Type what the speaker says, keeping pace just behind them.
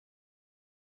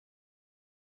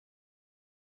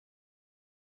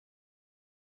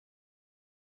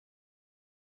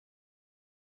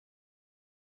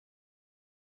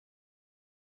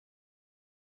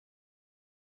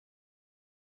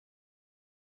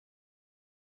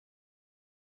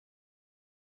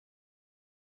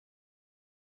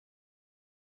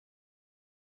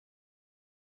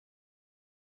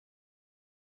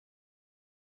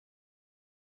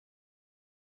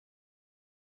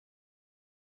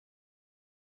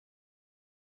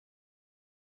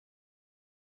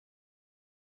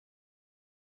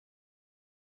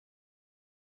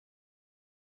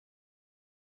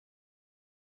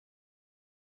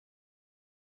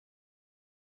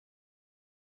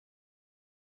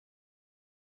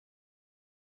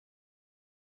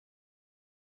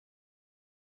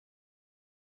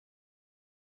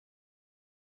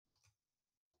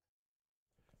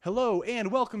Hello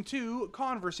and welcome to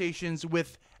Conversations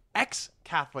with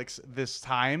Ex-Catholics this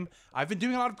time. I've been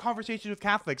doing a lot of conversations with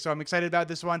Catholics, so I'm excited about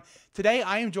this one. Today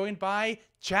I am joined by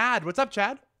Chad. What's up,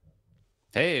 Chad?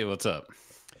 Hey, what's up?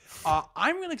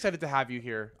 I'm really excited to have you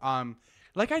here.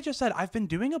 Like I just said, I've been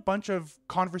doing a bunch of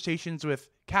conversations with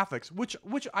Catholics, which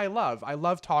I love. I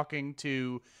love talking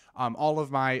to all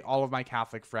of my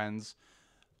Catholic friends.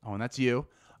 Oh, and that's you.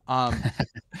 Um,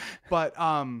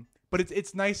 but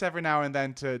it's nice every now and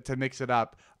then to mix it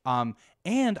up.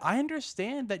 And I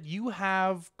understand that you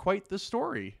have quite the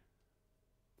story.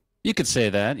 You could say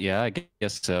that. Yeah, I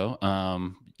guess so.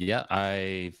 Yeah,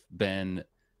 I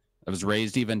was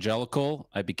raised evangelical.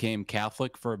 I became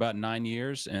Catholic for about 9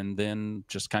 years and then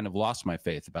just kind of lost my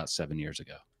faith about 7 years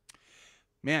ago.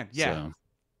 Man, yeah. So a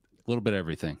little bit of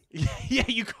everything. Yeah,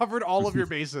 you covered all of your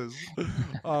bases.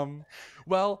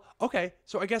 Well, okay.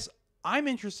 So I guess I'm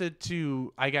interested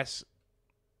to,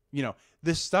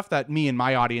 this stuff that me and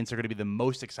my audience are going to be the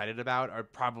most excited about are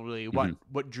probably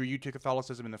what drew you to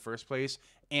Catholicism in the first place,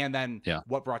 and then Yeah.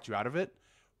 what brought you out of it.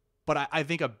 But I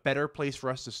think a better place for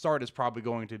us to start is probably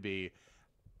going to be,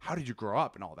 how did you grow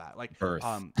up and all that? Like, Birth.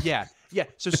 Yeah.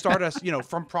 So start us,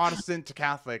 from Protestant to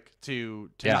Catholic to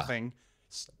Yeah. nothing.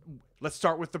 Let's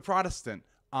start with the Protestant.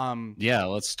 Yeah,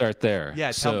 let's start there.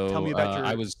 Yeah. Tell me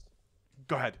about your.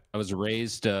 Go ahead. I was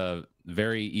raised a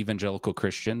very evangelical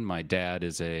Christian. My dad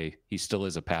he still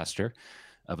is a pastor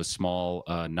of a small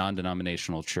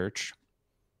non-denominational church.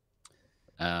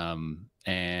 I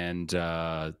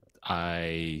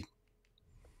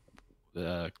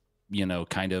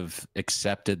kind of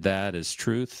accepted that as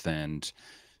truth and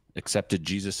accepted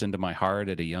Jesus into my heart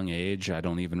at a young age. I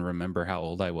don't even remember how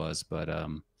old I was, but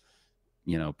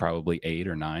probably 8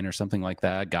 or 9 or something like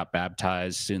that. Got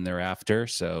baptized soon thereafter.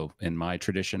 So in my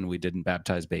tradition, we didn't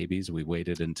baptize babies. We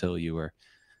waited until you were,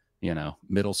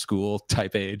 middle school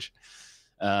type age.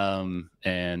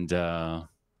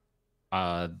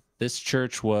 This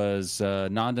church was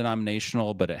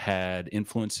non-denominational, but it had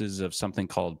influences of something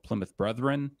called Plymouth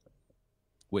Brethren,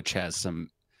 which has some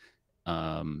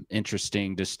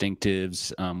interesting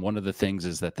distinctives. One of the things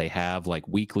is that they have like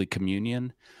weekly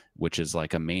communion, which is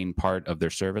like a main part of their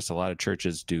service. A lot of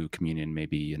churches do communion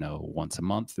maybe, once a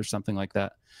month or something like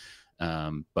that.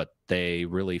 But they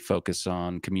really focus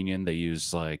on communion. They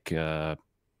use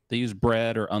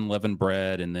bread or unleavened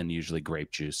bread and then usually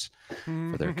grape juice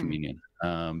for their communion.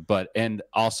 And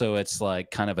also it's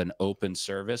like kind of an open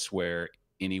service where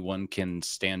anyone can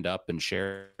stand up and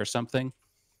share something.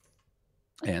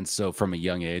 And so from a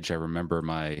young age, I remember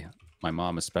my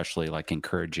mom especially like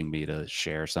encouraging me to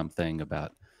share something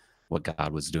about what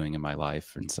God was doing in my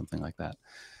life and something like that.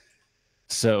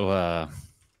 So,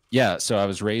 so I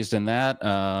was raised in that.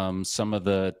 Some of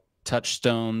the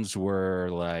touchstones were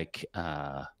like, we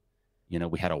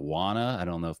had Awana. I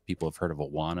don't know if people have heard of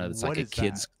Awana. It's like a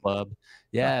kids club.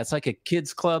 Yeah, it's like a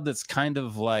kids club that's kind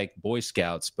of like Boy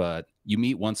Scouts, but you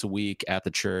meet once a week at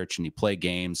the church and you play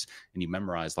games and you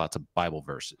memorize lots of Bible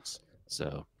verses.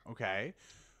 So okay.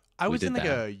 I was in like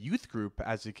a youth group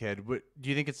as a kid. Do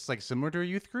you think it's like similar to a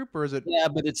youth group, or is it? Yeah,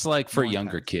 but it's like for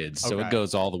younger kids. So Okay. it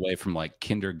goes all the way from like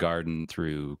kindergarten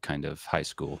through kind of high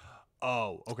school.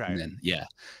 Oh, okay. And then, yeah.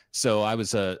 So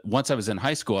once I was in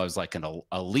high school, I was like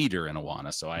a leader in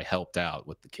Awana. So I helped out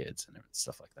with the kids and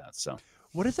stuff like that. So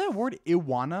what is that word?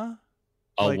 Iwana?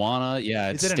 Awana, yeah.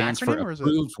 It stands for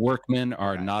Approved Workmen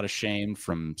Are Not Ashamed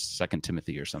from 2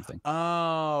 Timothy or something.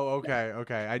 Oh,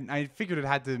 okay. I figured it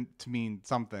had to mean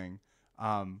something.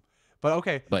 But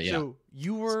okay. But yeah. So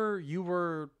you were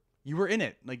in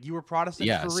it, like you were Protestant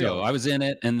for real. So I was in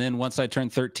it, and then once I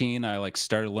turned 13, I like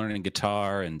started learning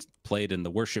guitar and played in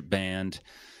the worship band.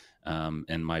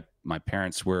 And my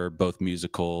parents were both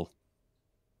musical.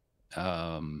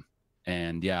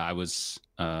 And yeah, I was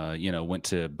went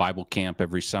to Bible camp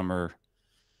every summer.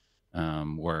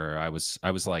 Where I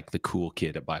was like the cool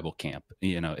kid at Bible camp.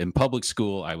 In public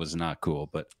school I was not cool,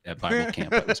 but at Bible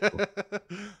camp I was cool.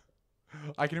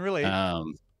 I can relate.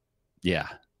 Yeah.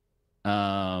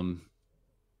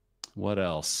 What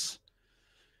else?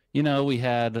 We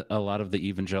had a lot of the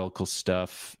evangelical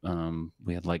stuff.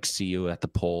 We had like see you at the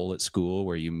pole at school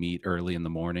where you meet early in the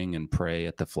morning and pray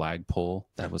at the flagpole.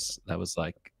 That was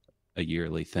like a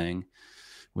yearly thing.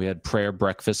 We had prayer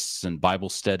breakfasts and Bible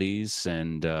studies,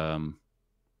 and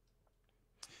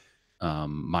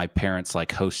my parents like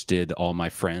hosted all my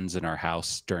friends in our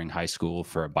house during high school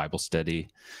for a Bible study.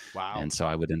 Wow. And so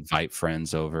I would invite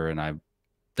friends over, and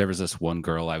there was this one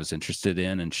girl I was interested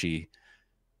in, and she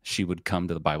would come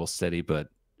to the Bible study, but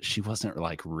she wasn't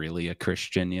like really a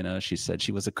Christian, you know. She said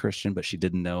she was a Christian, but she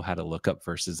didn't know how to look up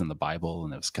verses in the Bible,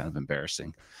 and it was kind of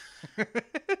embarrassing.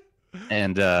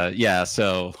 And yeah,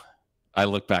 so I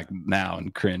look back now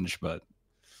and cringe, but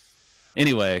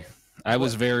anyway, I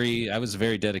was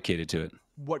very dedicated to it.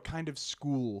 What kind of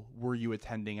school were you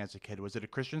attending as a kid? Was it a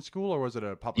Christian school or was it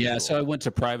a public Yeah, school? so I went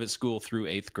to private school through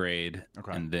 8th grade,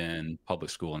 Okay. and then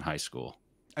public school in high school.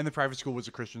 And the private school was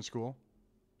a Christian school?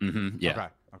 Mm-hmm. Yeah. Okay.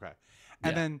 Okay.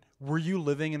 And Yeah. then were you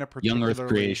living in a Young particularly... Earth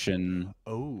Creation,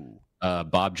 Oh.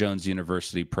 Bob Jones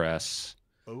University Press.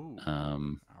 Oh.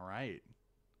 All right.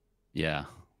 Yeah.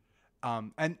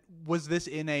 And was this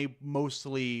in a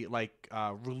mostly like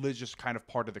religious kind of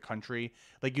part of the country?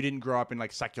 Like you didn't grow up in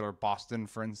like secular Boston,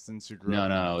 for instance. You grew up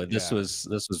No. in, This was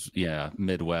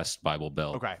Midwest Bible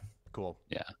Belt. Okay. Cool.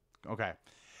 Yeah. Okay.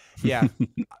 Yeah.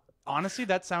 Honestly,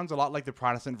 that sounds a lot like the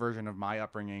Protestant version of my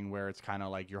upbringing, where it's kind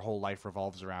of like your whole life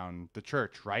revolves around the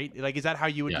church, right? Like, is that how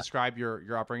you would describe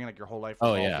your upbringing? Like your whole life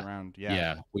revolves around? Yeah.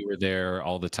 Yeah. We were there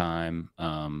all the time.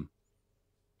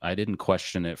 I didn't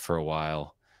question it for a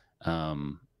while.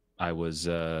 I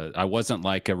wasn't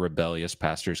like a rebellious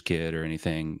pastor's kid or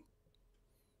anything,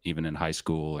 even in high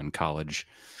school and college.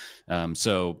 I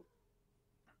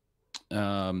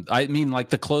mean, like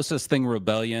the closest thing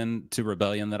rebellion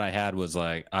that I had was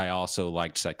like, I also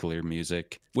liked secular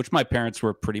music, which my parents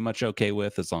were pretty much okay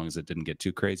with as long as it didn't get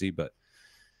too crazy. But,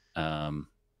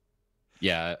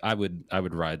 yeah, I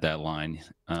would ride that line.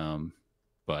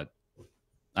 But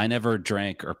I never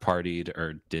drank or partied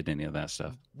or did any of that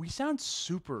stuff. We sound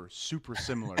super, super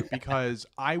similar because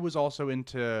I was also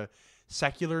into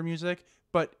secular music,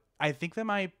 but I think that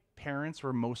my parents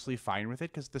were mostly fine with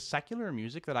it because the secular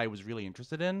music that I was really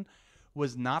interested in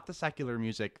was not the secular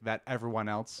music that everyone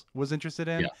else was interested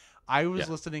in. Yeah. I was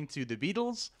listening to the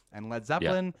Beatles and Led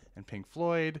Zeppelin and Pink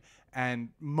Floyd, and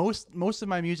most of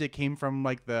my music came from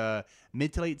like the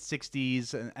mid to late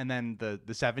 60s and then the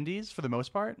 70s for the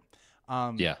most part.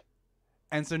 And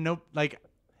so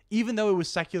even though it was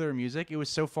secular music, it was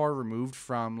so far removed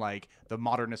from like the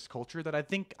modernist culture that I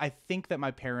think that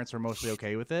my parents were mostly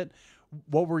okay with it.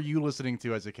 What were you listening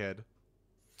to as a kid?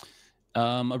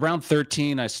 Around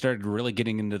 13, I started really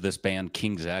getting into this band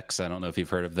King's X. I don't know if you've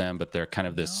heard of them, but they're kind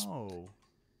of this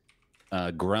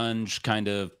grunge kind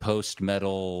of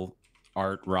post-metal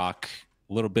art rock,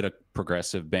 a little bit of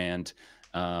progressive band.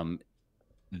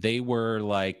 They were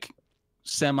like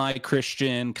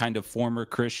semi-Christian, kind of former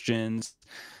Christians,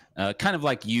 kind of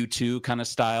like U2 kind of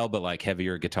style, but like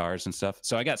heavier guitars and stuff.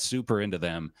 So I got super into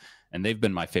them, and they've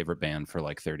been my favorite band for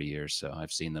like 30 years. So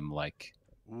I've seen them like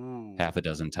half a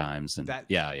dozen times. And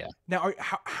yeah. Now,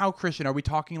 how Christian? Are we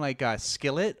talking like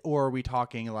Skillet, or are we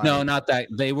talking like... No, not that.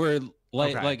 They were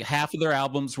like half of their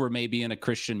albums were maybe in a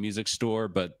Christian music store,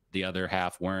 but the other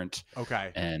half weren't.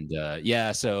 Okay. And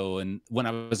and when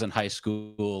I was in high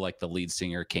school, like the lead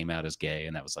singer came out as gay,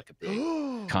 and that was like a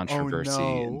big controversy.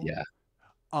 Oh, no.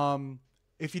 And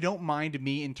if you don't mind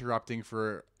me interrupting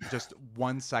for just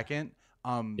 1 second.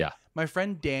 My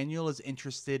friend Daniel is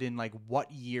interested in like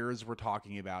what years we're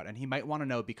talking about, and he might want to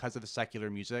know because of the secular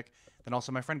music. Then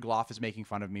also my friend Gloff is making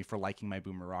fun of me for liking my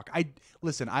boomer rock. I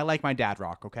like my dad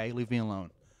rock, okay? Leave me alone.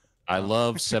 I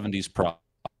love 70s prog,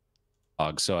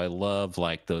 so I love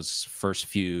like those first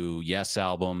few Yes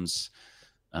albums.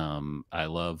 I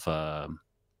love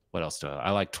what else do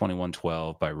I like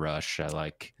 2112 by Rush.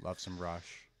 Love some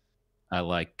Rush. I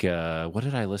like what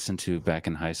did I listen to back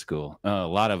in high school? A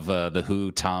lot of The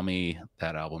Who, Tommy.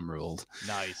 That album ruled.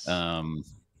 Nice. And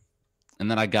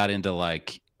then I got into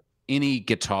like any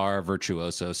guitar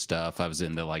virtuoso stuff. I was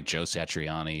into like Joe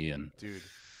Satriani, and dude,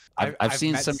 I've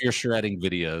seen some of your shredding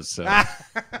videos. So.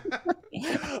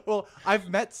 Well, I've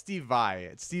met Steve Vai.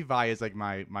 Steve Vai is like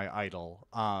my idol.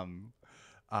 And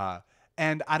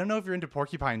I don't know if you're into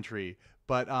Porcupine Tree.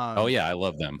 But oh yeah, I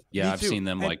love them. Yeah, I've seen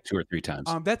them like 2 or 3 times.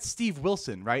 That's Steve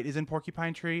Wilson, right? Is in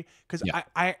Porcupine Tree? Because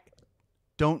I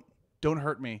don't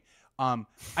hurt me. I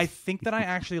think that I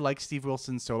actually like Steve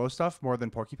Wilson's solo stuff more than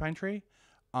Porcupine Tree.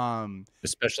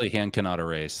 Especially Hand Cannot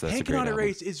Erase. That's Hand a great Cannot album.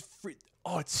 Erase is free.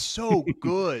 Oh, it's so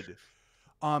good.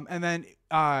 And then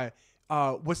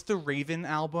what's the Raven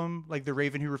album? Like the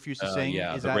Raven who refused to sing?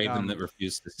 Yeah, is the that, Raven that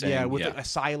refused to sing. Yeah, with like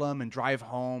Asylum and Drive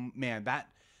Home. Man, that.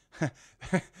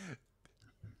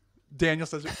 Daniel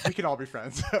says we can all be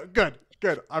friends. Good.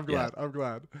 I'm glad. Yeah. I'm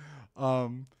glad.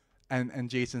 And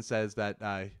Jason says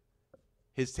that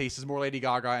his taste is more Lady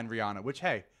Gaga and Rihanna. Which,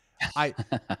 hey,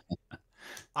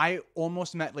 I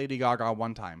almost met Lady Gaga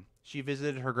one time. She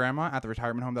visited her grandma at the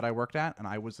retirement home that I worked at, and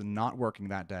I was not working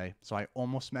that day, so I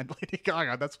almost met Lady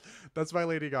Gaga. That's my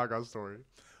Lady Gaga story.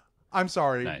 I'm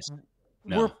sorry. Nice.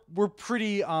 No. we're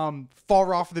pretty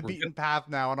far off the We're good. beaten path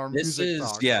now on our This music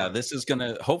is talk, yeah, but this is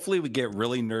gonna hopefully we get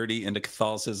really nerdy into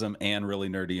Catholicism and really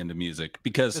nerdy into music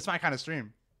because it's my kind of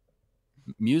stream.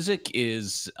 music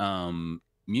is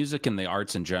music and the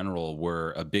arts in general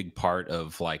were a big part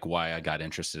of like why I got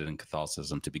interested in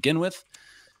Catholicism to begin with.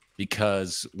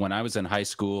 Because when I was in high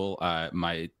school,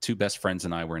 my two best friends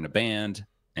and I were in a band,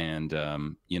 and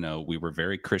we were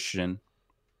very Christian,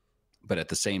 but at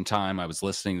the same time, I was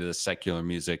listening to this secular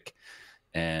music,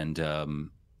 and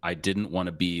I didn't want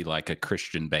to be like a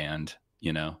Christian band,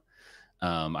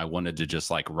 I wanted to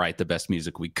just like write the best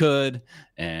music we could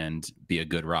and be a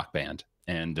good rock band.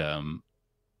 And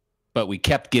but we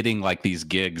kept getting like these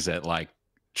gigs at like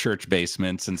church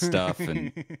basements and stuff,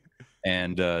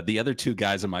 and the other two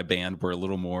guys in my band were a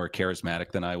little more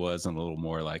charismatic than I was, and a little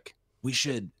more like we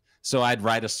should. So I'd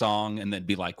write a song and then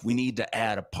be like, we need to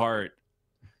add a part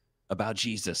about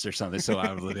Jesus or something. So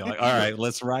I would be like, all right,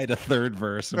 let's write a third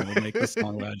verse and we'll make the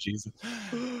song about Jesus.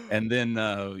 And then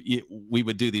we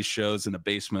would do these shows in the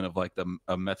basement of like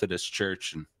a Methodist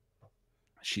church, and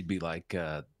she'd be like,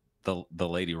 the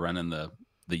lady running the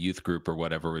youth group or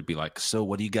whatever would be like, so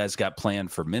what do you guys got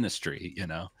planned for ministry?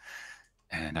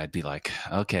 And I'd be like,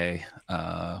 okay,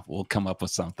 we'll come up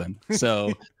with something.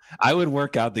 So I would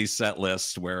work out these set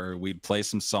lists where we'd play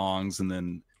some songs and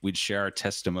then we'd share our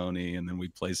testimony and then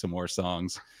we'd play some more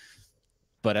songs.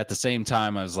 But at the same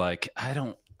time, I was like, I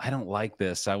don't like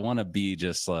this. I want to be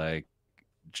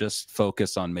just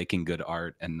focus on making good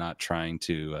art and not trying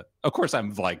to, of course,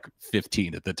 I'm like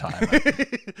 15 at the time.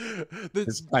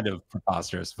 It's kind of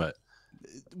preposterous, but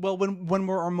well, when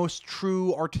we're our most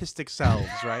true artistic selves,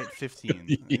 right?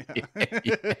 15. yeah,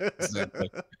 exactly.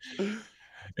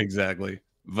 Exactly.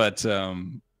 But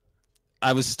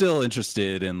I was still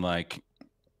interested in like,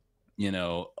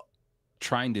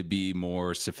 trying to be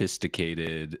more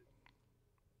sophisticated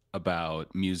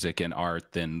about music and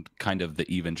art than kind of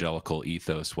the evangelical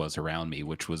ethos was around me,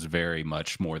 which was very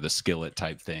much more the skillet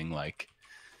type thing. Like,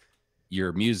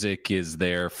 your music is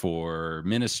there for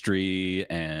ministry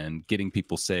and getting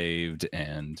people saved,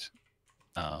 and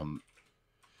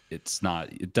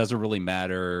it doesn't really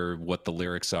matter what the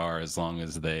lyrics are as long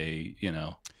as they,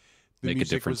 The make a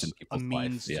music difference in was a people's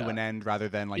means life. to an end rather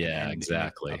than like an Yeah, end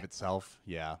exactly. of itself.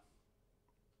 Yeah.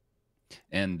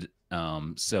 And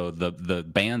so the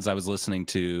bands I was listening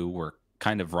to were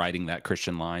kind of riding that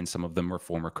Christian line. Some of them were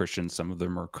former Christians, some of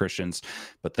them were Christians,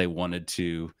 but they wanted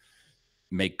to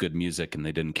make good music and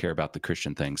they didn't care about the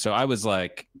Christian thing. So I was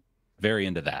like very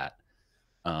into that.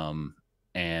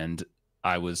 And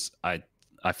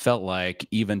I felt like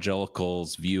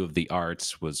evangelicals' view of the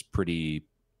arts was pretty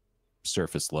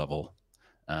surface level.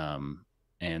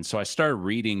 And so I started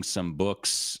reading some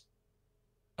books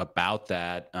about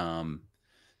that.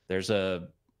 There's a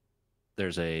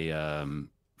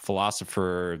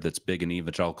philosopher that's big in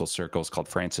evangelical circles called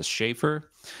Francis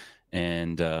Schaeffer,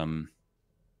 and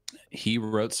he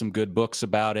wrote some good books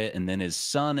about it. And then his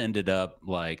son ended up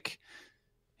like,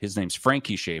 his name's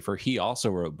Frankie Schaeffer. He also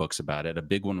wrote books about it. A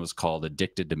big one was called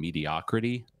Addicted to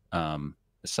Mediocrity.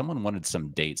 Someone wanted some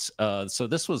dates. So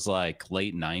this was like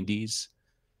late 90s.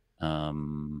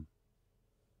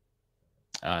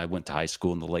 I went to high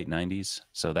school in the late 90s.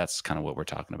 So that's kind of what we're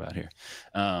talking about here.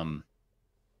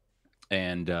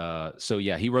 So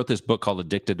yeah, he wrote this book called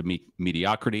Addicted to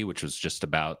Mediocrity, which was just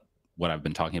about what I've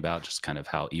been talking about, just kind of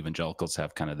how evangelicals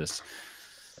have kind of this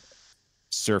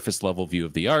surface level view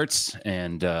of the arts.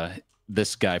 And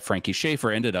this guy, Frankie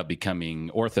Schaeffer, ended up becoming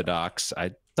Orthodox.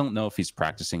 I don't know if he's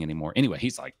practicing anymore. Anyway,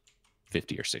 he's like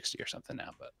 50 or 60 or something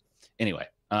now. But anyway,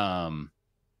 I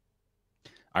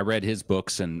read his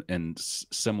books and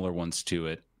similar ones to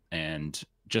it. And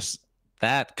just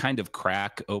that kind of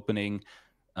crack opening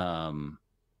got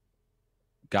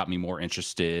me more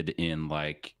interested in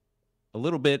like a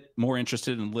little bit more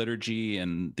interested in liturgy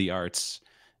and the arts.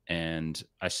 And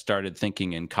I started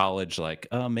thinking in college, like,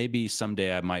 oh, maybe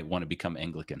someday I might want to become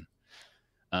Anglican.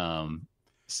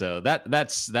 So that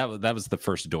was the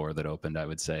first door that opened, I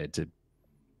would say, to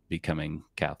becoming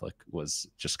Catholic, was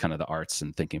just kind of the arts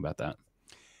and thinking about that.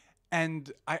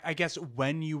 And I guess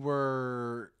when you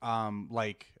were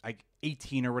like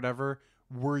 18 or whatever,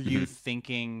 were you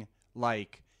thinking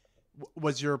like,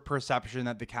 was your perception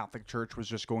that the Catholic Church was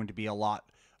just going to be a lot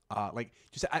like,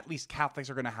 just at least Catholics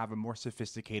are going to have a more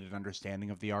sophisticated understanding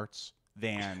of the arts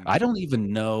than... I don't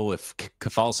even know if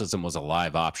Catholicism was a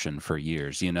live option for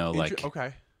years, like,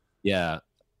 okay, yeah,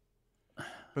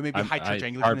 but maybe high church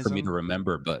it's hard for me Anglicanism. to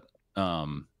remember, but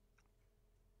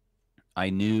I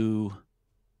knew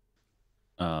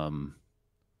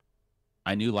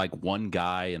I knew like one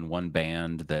guy in one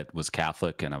band that was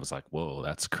Catholic, and I was like, whoa,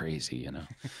 that's crazy, you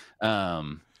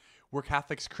know. Were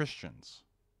Catholics Christians?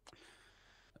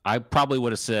 I probably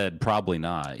would have said probably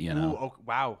not, you Ooh, know. oh,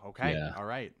 wow. Okay. Yeah. All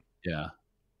right. Yeah.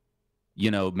 You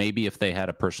know, maybe if they had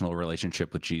a personal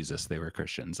relationship with Jesus, they were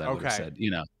Christians. I would have Okay. said, you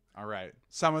know. All right.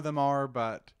 Some of them are,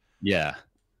 but Yeah.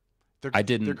 they're I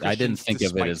didn't Christians think of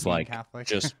it despite as being like Catholic.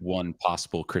 just one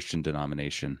possible Christian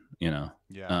denomination, you know.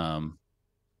 Yeah.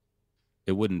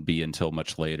 It wouldn't be until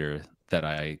much later that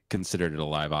I considered it a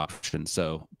live option.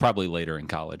 So probably later in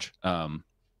college.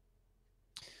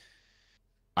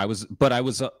 I was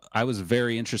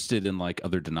very interested in like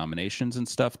other denominations and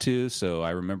stuff too. So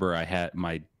I remember I had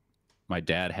my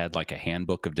dad had like a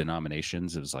handbook of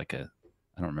denominations. It was like I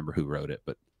don't remember who wrote it,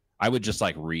 but I would just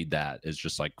like read that as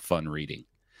just like fun reading.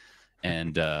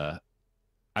 And I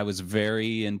was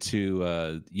very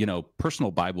into you know,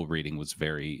 personal Bible reading was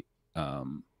very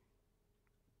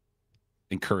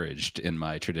encouraged in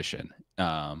my tradition.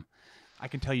 I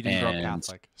can tell you didn't grow up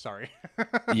Catholic. Sorry.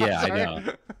 Yeah, Sorry. I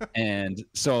know. And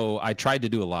so I tried to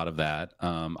do a lot of that.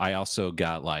 I also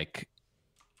got like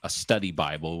a study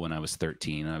Bible when I was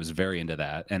 13. And I was very into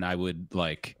that. And I would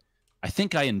like, I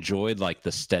think I enjoyed like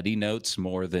the study notes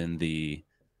more than the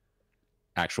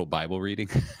actual Bible reading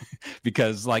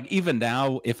because like even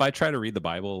now, if I try to read the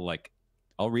Bible, like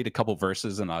I'll read a couple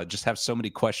verses and I just have so many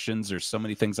questions or so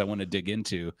many things I want to dig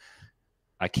into.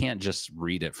 I can't just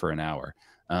read it for an hour.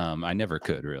 I never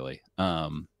could really.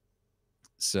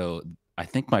 So I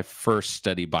think my first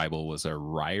study Bible was a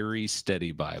Ryrie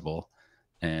study Bible,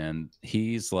 and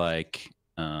he's like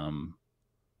one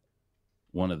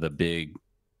of the big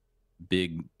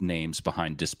names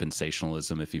behind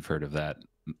dispensationalism, if you've heard of that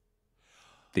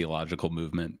theological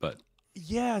movement. But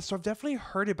Yeah, so I've definitely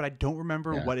heard it, but I don't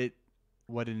remember yeah. what it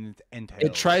entails.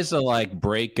 It tries to like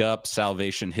break up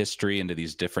salvation history into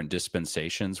these different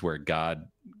dispensations where God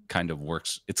kind of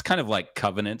works. It's kind of like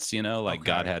covenants, you know, like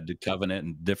God Okay. had to covenant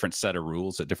and different set of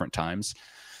rules at different times.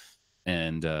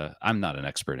 And I'm not an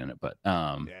expert in it, but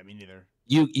Yeah, me neither.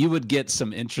 you would get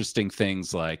some interesting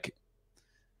things like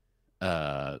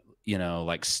you know,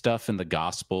 like stuff in the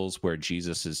Gospels where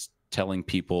Jesus is telling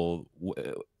people.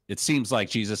 It seems like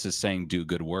Jesus is saying do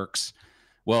good works.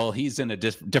 Well, he's in a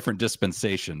different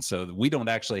dispensation, so we don't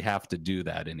actually have to do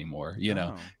that anymore, you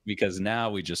know, Oh. because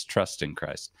now we just trust in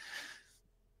Christ.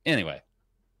 Anyway,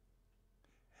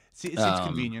 See, it seems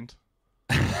convenient.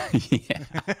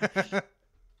 yeah.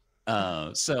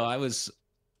 So I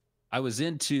was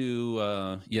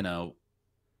into you know,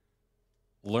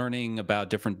 learning about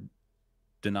different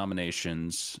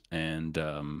denominations and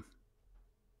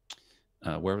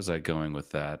where was I going with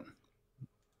that?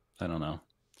 I don't know.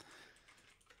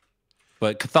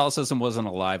 But Catholicism wasn't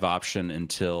a live option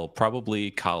until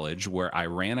probably college, where I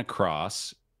ran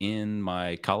across in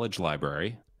my college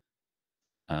library,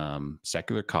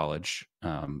 secular college,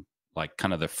 like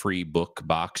kind of the free book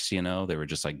box, you know, they were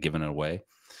just like giving it away.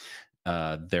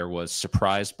 There was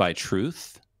Surprised by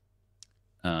Truth,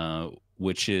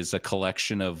 which is a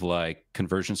collection of like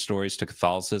conversion stories to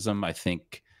Catholicism. I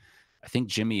think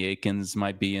Jimmy Akins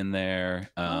might be in there.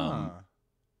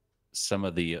 Some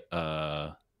of the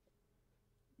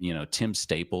you know, Tim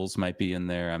Staples might be in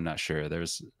there. I'm not sure.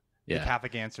 There's The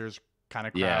Catholic Answers kind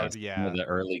of yeah, crowd. some Yeah. of the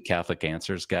early Catholic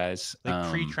Answers guys. Like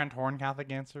pre-Trent Horn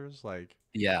Catholic Answers. Like,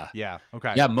 Yeah. yeah.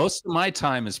 Okay. Yeah, most of my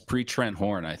time is pre-Trent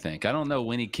Horn, I think. I don't know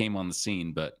when he came on the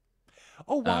scene, but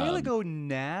A while ago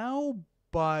now,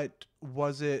 but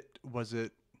was it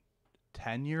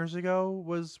 10 years ago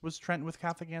was Trent with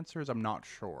Catholic Answers? I'm not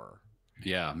sure.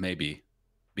 yeah, maybe.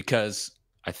 Because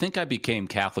I think I became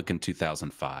Catholic in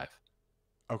 2005.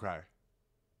 Okay.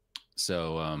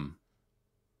 So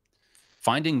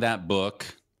finding that book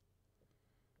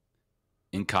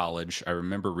in college, I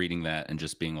remember reading that and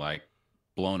just being like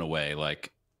blown away,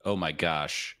 like, oh my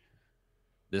gosh,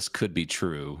 this could be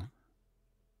true.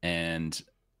 And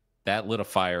that lit a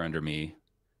fire under me.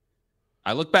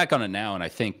 I look back on it now and I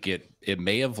think it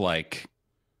may have like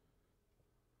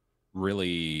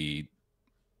really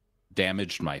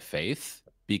damaged my faith,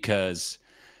 because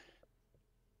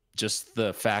just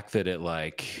the fact that it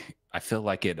like, I feel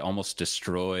like it almost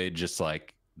destroyed just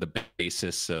like the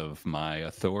basis of my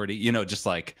authority, you know, just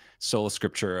like sola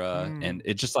scriptura, and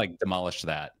it just like demolished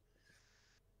that.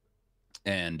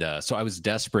 And so I was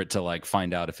desperate to like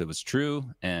find out if it was true,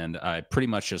 and I pretty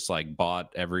much just like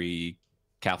bought every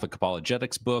Catholic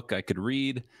apologetics book I could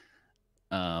read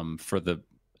for the,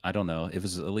 I don't know, it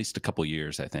was at least a couple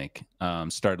years, I think.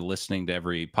 Started listening to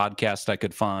every podcast I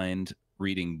could find,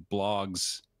 reading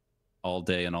blogs all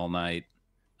day and all night.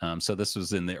 So this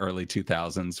was in the early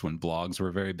 2000s when blogs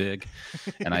were very big.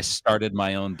 And I started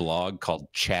my own blog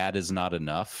called Chad Is Not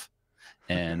Enough.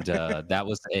 And that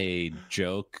was a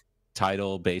joke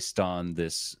title based on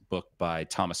this book by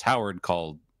Thomas Howard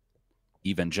called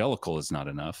Evangelical Is Not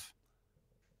Enough.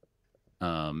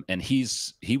 And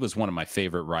he was one of my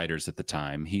favorite writers at the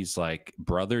time. He's like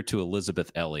brother to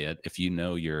Elizabeth Elliot. If you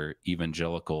know your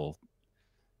evangelical,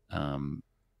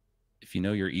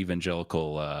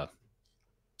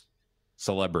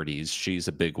 celebrities, she's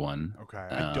a big one. Okay,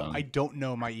 I don't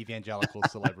know my evangelical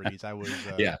celebrities. I was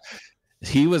yeah,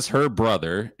 he was her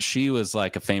brother. She was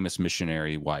like a famous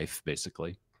missionary wife,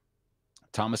 basically.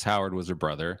 Thomas Howard was her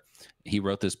brother. He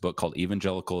wrote this book called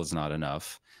Evangelical Is Not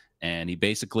Enough. And he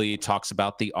basically talks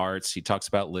about the arts. He talks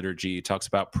about liturgy. He talks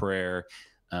about prayer.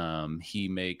 He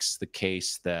makes the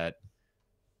case that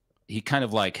he kind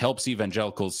of like helps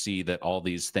evangelicals see that all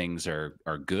these things are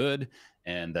good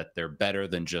and that they're better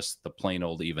than just the plain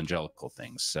old evangelical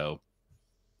things. So,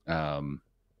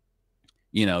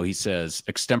 he says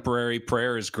extemporary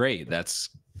prayer is great. That's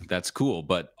cool.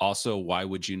 But also, why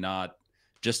would you not,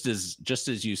 just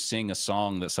as you sing a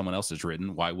song that someone else has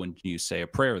written, why wouldn't you say a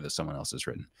prayer that someone else has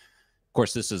written? Of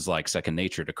course, this is like second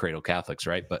nature to cradle Catholics,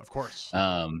 right? But of course,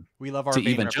 we love our to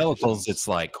evangelicals. It's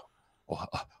like,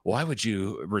 why would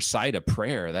you recite a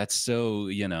prayer? That's so,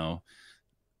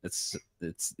 it's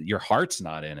your heart's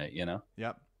not in it,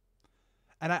 Yep.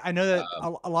 And I know that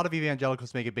a lot of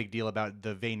evangelicals make a big deal about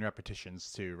the vain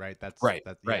repetitions too, right? That's right.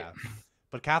 Yeah.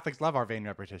 But Catholics love our vain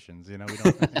repetitions.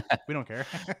 We don't care.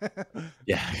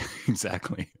 Yeah,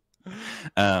 exactly.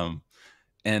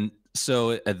 And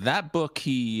so that book,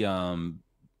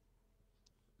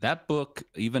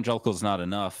 Evangelical Is Not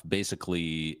Enough,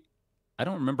 basically, I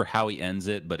don't remember how he ends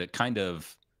it, but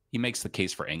he makes the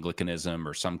case for Anglicanism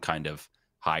or some kind of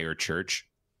higher church.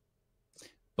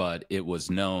 But it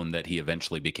was known that he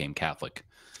eventually became Catholic.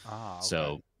 Okay.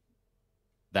 So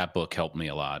that book helped me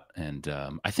a lot. And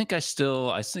I think I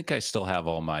still have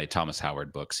all my Thomas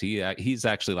Howard books. He's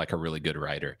actually like a really good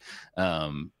writer.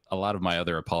 A lot of my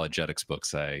other apologetics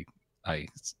books, I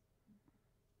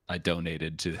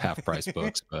donated to Half Price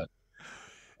Books, but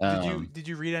did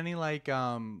you read any like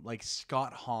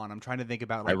Scott Hahn? I'm trying to think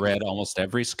about. I read almost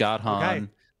every Scott Hahn.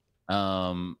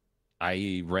 Okay.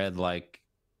 I read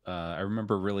I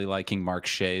remember really liking Mark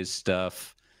Shea's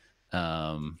stuff.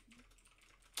 I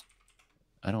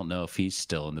don't know if he's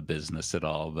still in the business at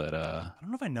all, but I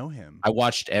don't know if I know him. I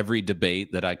watched every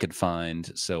debate that I could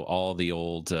find. So all the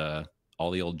old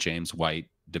James White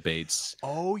debates.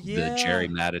 Oh yeah. The Jerry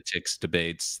Matitix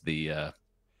debates. The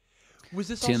was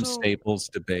this Tim also Staples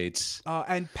debates.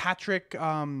 And Patrick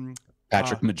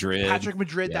Madrid. Patrick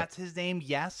Madrid, yeah. That's his name.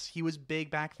 Yes, he was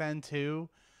big back then too.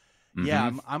 Mm-hmm.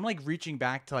 Yeah, I'm like reaching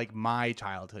back to like my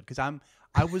childhood because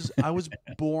I was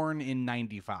born in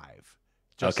 95.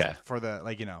 Just okay. For the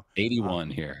 81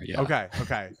 here. Yeah. Okay.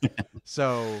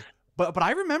 So, but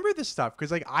I remember this stuff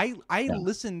because like I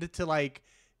listened to like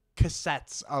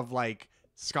cassettes of like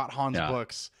Scott Hahn's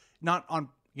books, not on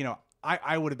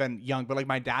I would have been young, but like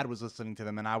my dad was listening to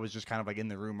them and I was just kind of like in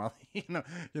the room while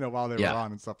while they were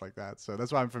on and stuff like that. So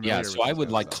that's why I'm familiar. Yeah, so I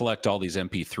would like collect all these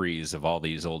MP3s of all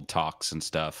these old talks and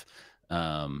stuff.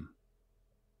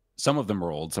 Some of them were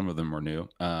old, some of them were new.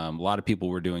 A lot of people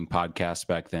were doing podcasts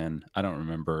back then. I don't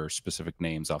remember specific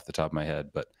names off the top of my head,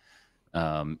 but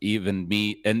even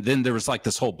me. And then there was like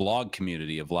this whole blog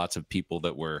community of lots of people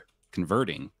that were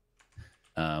converting,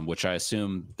 which I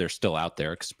assume they're still out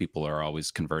there because people are always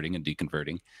converting and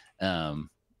deconverting.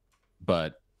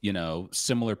 But,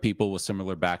 similar people with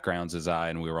similar backgrounds as I,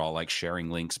 and we were all like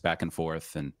sharing links back and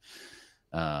forth. And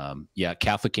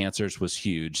Catholic Answers was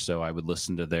huge. So I would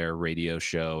listen to their radio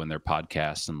show and their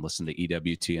podcasts and listen to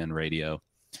EWTN radio.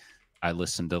 I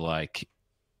listened to like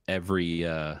every,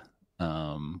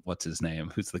 what's his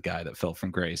name? Who's the guy that fell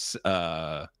from grace?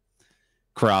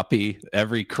 Karapi,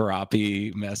 every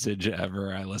Karapi message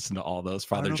ever. I listened to all those.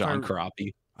 Father John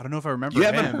Karapi. I don't know if I remember. You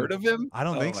haven't heard of him? I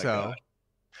don't think so. God.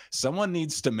 Someone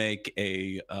needs to make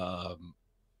a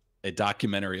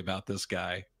documentary about this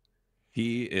guy.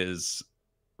 He is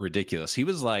ridiculous. He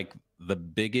was like the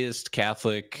biggest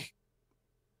Catholic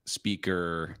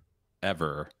speaker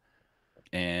ever,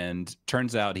 and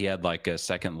turns out he had like a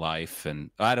second life. And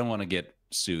I don't want to get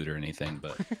sued or anything,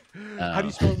 but how do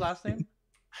you spell his last name?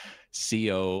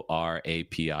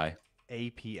 Corapi.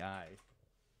 API.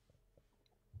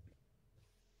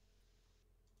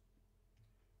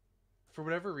 For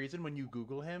whatever reason, when you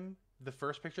Google him, the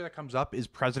first picture that comes up is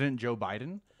President Joe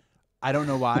Biden. I don't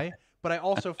know why, but I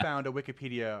also found a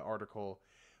Wikipedia article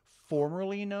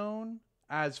formerly known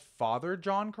as Father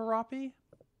John Karapi.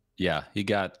 Yeah, he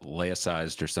got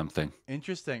laicized or something.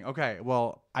 Interesting. Okay.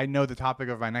 Well, I know the topic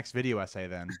of my next video essay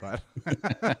then, but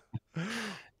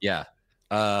Yeah.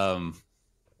 Um,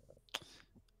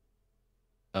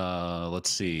 let's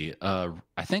see. I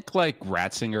think like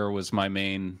Ratzinger was my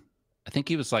main. I think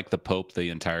he was like the Pope the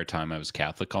entire time I was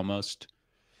Catholic almost.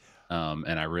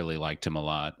 And I really liked him a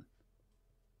lot.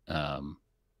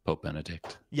 Pope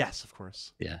Benedict. yes, of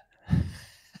course. Yeah.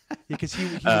 Yeah, because he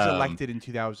was Um, elected in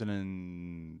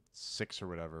 2006 or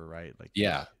whatever, right? Like he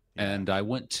yeah. was, yeah. And I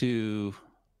went to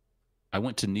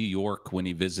New York when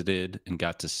he visited and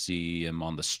got to see him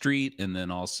on the street and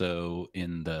then also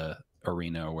in the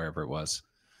arena or wherever it was.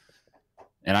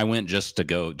 And I went just to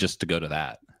go to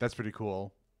that. That's pretty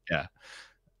cool. Yeah.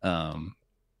 Um,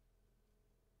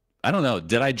 I don't know.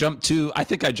 I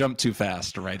think I jumped too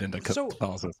fast right into So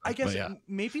Catholicism. I guess But yeah.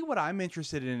 maybe what I'm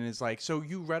interested in is like, so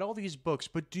you read all these books,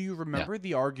 but do you Yeah. remember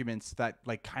the arguments that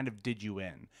like kind of did you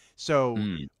in? So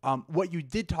Mm, what you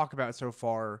did talk about so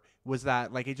far was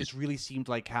that like it just really seemed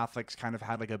like Catholics kind of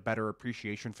had like a better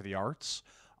appreciation for the arts.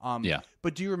 yeah.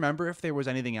 But do you remember if there was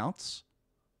anything else?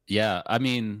 Yeah. I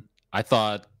mean, I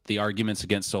thought the arguments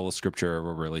against sola scriptura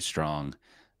were really strong.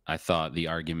 I thought the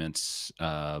arguments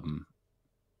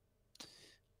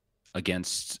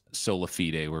against sola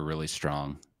fide were really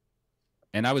strong.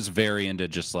 And I was very into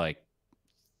just like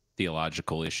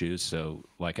theological issues. So,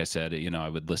 like I said, I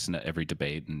would listen to every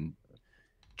debate and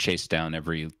chase down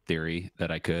every theory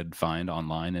that I could find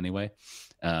online anyway.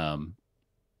 Um,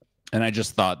 and I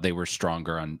just thought they were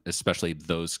stronger on especially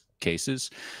those cases.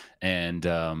 And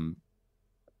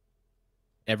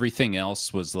everything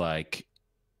else was like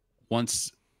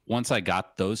once once I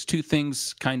got those two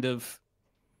things kind of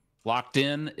locked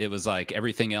in, it was like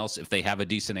everything else, if they have a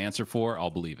decent answer for,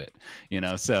 I'll believe it.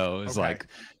 So it was Okay. like,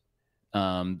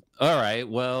 all right,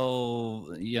 well,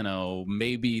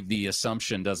 maybe the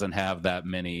assumption doesn't have that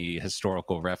many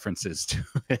historical references to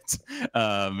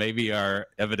it. Maybe our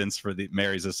evidence for the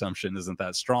Mary's assumption isn't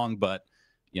that strong, but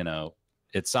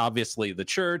it's obviously the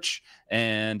church,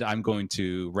 and I'm going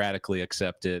to radically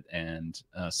accept it and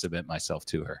submit myself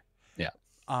to her. Yeah.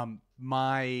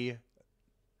 My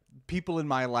people in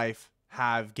my life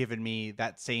have given me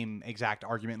that same exact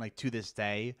argument like to this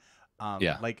day.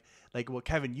 Yeah. Like, well,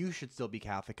 Kevin, you should still be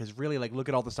Catholic because really, like, look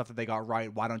at all the stuff that they got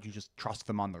right. Why don't you just trust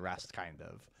them on the rest, kind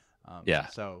of? Yeah.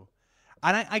 So,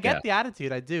 and I get Yeah. the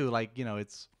attitude. I do. Like,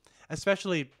 it's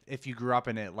especially if you grew up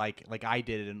in it, like I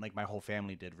did, and like my whole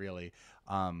family did, really.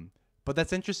 But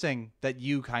that's interesting that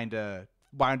you kind of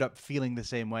wound up feeling the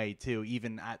same way too,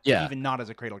 Yeah. even not as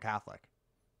a cradle Catholic.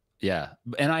 Yeah.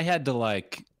 And I had to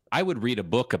I would read a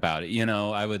book about it.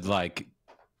 I would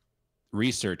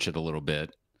research it a little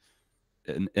bit,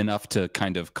 enough to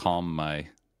kind of calm my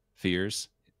fears.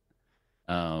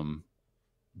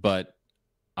 But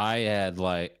I had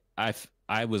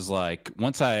I was like,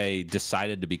 once I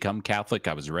decided to become Catholic,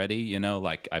 I was ready.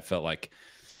 I felt like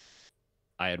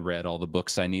I had read all the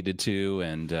books I needed to,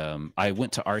 and I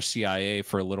went to RCIA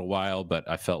for a little while, but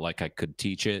I felt like I could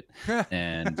teach it,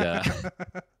 and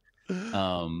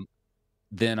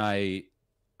then I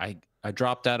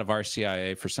dropped out of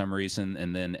RCIA for some reason,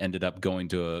 and then ended up going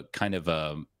to a kind of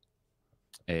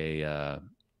a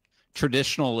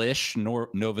traditional-ish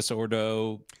Novus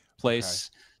Ordo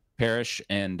place, parish,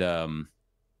 and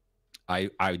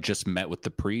I just met with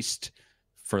the priest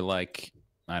for I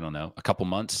don't know, a couple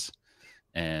months,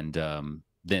 and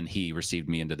then he received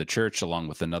me into the church along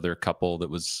with another couple that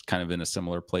was kind of in a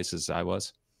similar place as I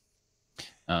was.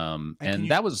 And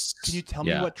that was. Can you tell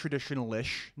me what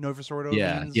traditional-ish Novus Ordo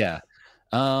means? Yeah.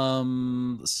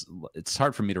 It's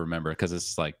hard for me to remember because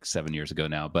it's like 7 years ago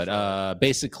now. But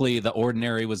basically, the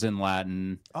ordinary was in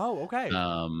Latin. Oh, okay.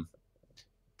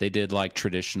 They did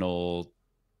traditional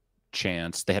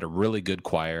chants. They had a really good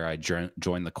choir. I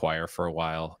joined the choir for a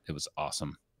while. It was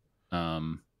awesome.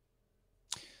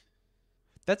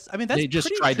 That's they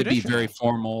just tried to be very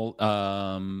formal.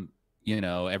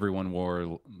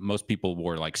 Most people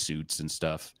wore suits and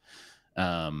stuff.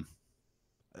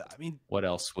 What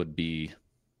else would be?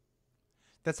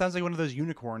 That sounds like one of those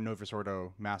unicorn Novus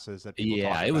Ordo masses that people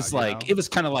talk about. It was it was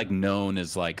kind of known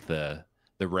as the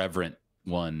reverent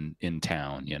one in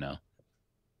town.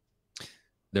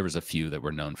 There was a few that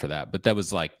were known for that, but that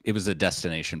was it was a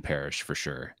destination parish for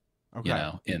sure.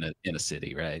 Okay. In a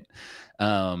city, right?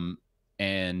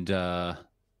 And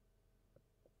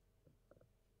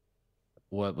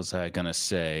what was I gonna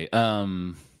say?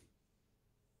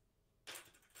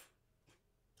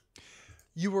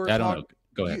 You were. I don't know.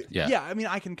 Go ahead. Yeah. I mean,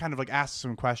 I can kind of ask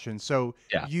some questions. So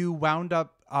yeah. You wound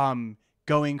up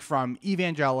going from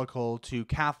evangelical to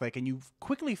Catholic, and you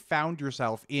quickly found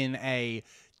yourself in a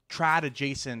trad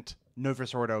adjacent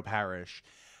Novus Ordo parish.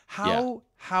 Yeah.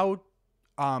 How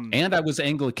And I was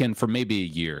Anglican for maybe a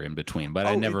year in between, but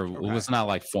I never okay. it was not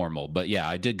like formal. But yeah,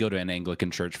 I did go to an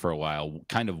Anglican church for a while,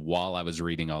 kind of while I was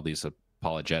reading all these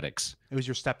apologetics. It was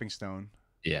your stepping stone.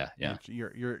 Yeah, yeah.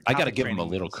 Your I got to Catholic give them a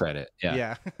training little wheels. credit.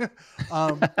 Yeah.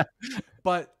 Yeah.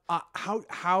 But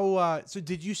how so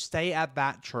did you stay at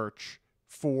that church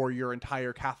for your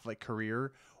entire Catholic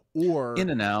career, or In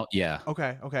and out, yeah.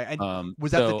 okay, and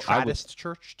was that So the Trappist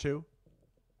church too?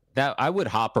 I would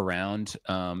hop around,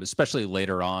 especially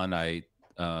later on. I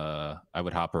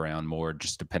would hop around more,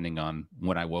 just depending on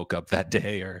when I woke up that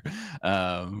day, or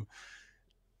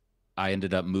I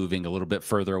ended up moving a little bit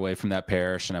further away from that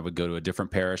parish, and I would go to a different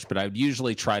parish. But I would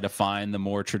usually try to find the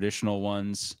more traditional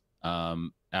ones.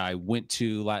 I went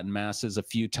to Latin masses a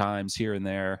few times here and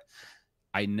there.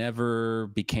 I never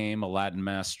became a Latin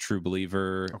mass true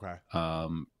believer, Okay.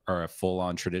 or a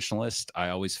full-on traditionalist. I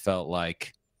always felt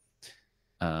like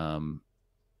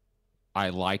I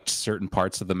liked certain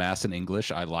parts of the mass in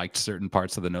English. I liked certain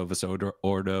parts of the Novus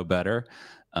Ordo better.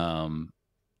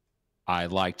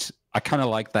 I kind of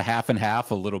liked the half and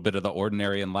half, a little bit of the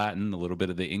ordinary in Latin, a little bit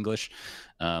of the English.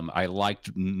 I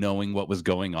liked knowing what was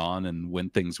going on and when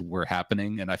things were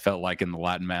happening. And I felt like in the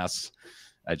Latin mass,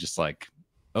 I just like,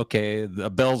 okay, the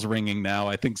bell's ringing now.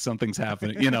 I think something's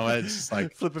happening. You know, it's just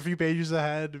like flip a few pages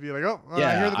ahead to be like, oh, yeah,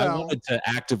 I hear the bell. I wanted to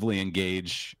actively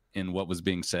engage in what was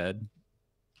being said.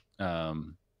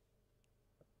 Oh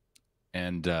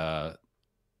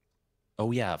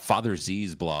yeah, Father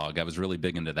Z's blog. I was really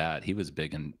big into that. He was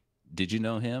big in. Did you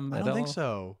know him? I don't think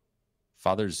so.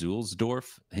 Father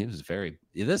Zulsdorf. He was very.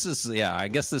 This is I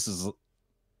guess this is.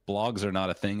 Blogs are not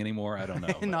a thing anymore. I don't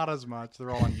know. Not as much.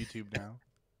 They're all on YouTube now.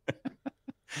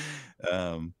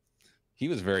 He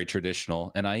was very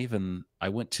traditional, and I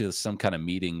went to some kind of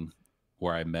meeting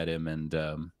where I met him, and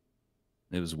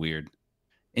it was weird.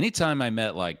 Anytime I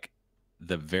met like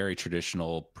the very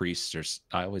traditional priests,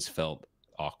 I always felt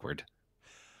awkward.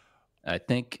 I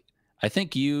think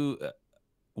you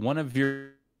one of your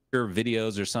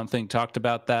videos or something talked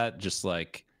about that, just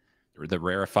like the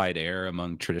rarefied air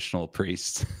among traditional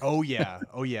priests. Oh yeah.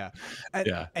 And,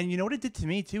 Yeah. And you know what it did to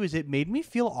me too is it made me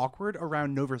feel awkward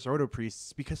around Novus Ordo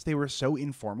priests because they were so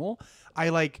informal. I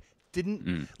like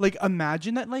didn't like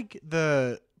imagine that like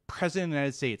the president of the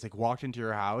United States like walked into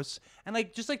your house and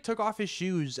like just like took off his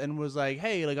shoes and was like,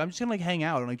 hey, like I'm just gonna like hang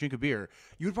out and like drink a beer.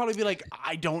 You would probably be like,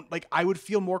 I would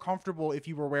feel more comfortable if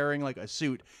you were wearing like a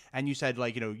suit and you said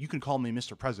like, you know, you can call me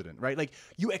Mr. President, right? Like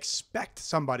you expect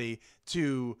somebody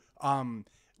to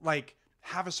like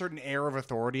have a certain air of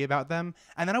authority about them,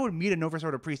 and then I would meet a Novus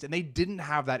Ordo priest and they didn't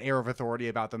have that air of authority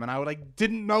about them, and I would like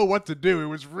didn't know what to do. It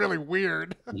was really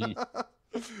weird.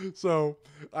 So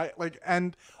I like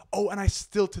and I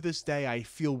still to this day I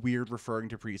feel weird referring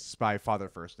to priests by father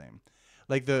first name.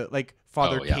 Like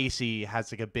Father Casey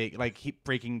has like a big like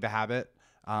breaking the habit.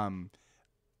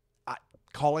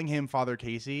 Calling him Father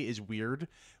Casey is weird,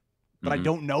 but I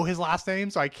don't know his last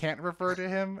name, so I can't refer to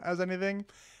him as anything.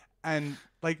 And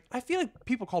like I feel like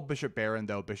people call Bishop Barron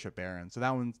though Bishop Barron, so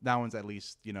that one's at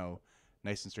least, you know,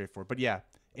 nice and straightforward. But yeah,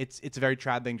 it's a very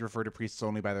trad thing to refer to priests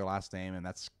only by their last name, and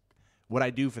that's what I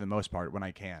do for the most part when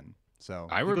I can. So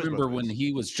I remember when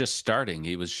he was just starting,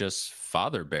 he was just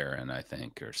Father Barron, I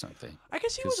think, or something. I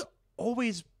guess he was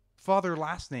always Father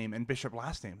last name and Bishop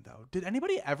last name though. Did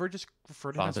anybody ever just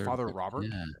refer to him as Father Robert?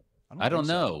 Yeah. I don't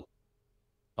know.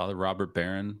 Father Robert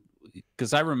Barron.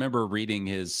 Because I remember reading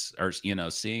his, or you know,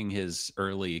 seeing his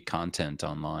early content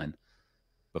online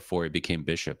before he became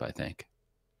bishop, I think.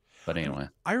 But anyway,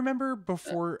 I remember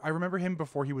him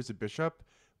before he was a bishop.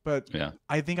 But yeah,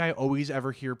 I think I always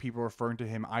ever hear people referring to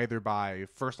him either by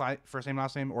first name,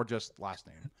 last name, or just last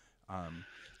name.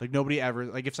 Like nobody ever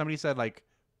like if somebody said like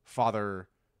Father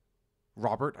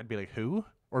Robert, I'd be like who?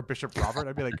 Or Bishop Robert,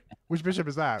 I'd be like which bishop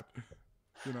is that?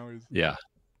 You know, he's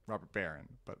Robert Barron,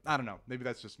 but I don't know. Maybe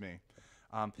that's just me.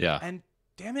 Yeah. And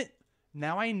damn it,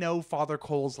 now I know Father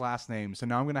Cole's last name, so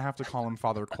now I'm gonna have to call him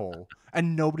Father Cole,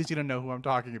 and nobody's gonna know who I'm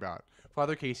talking about.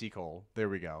 Father Casey Cole. There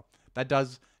we go. That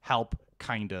does help,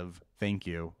 kind of. Thank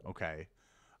you. Okay.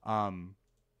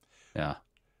 Yeah.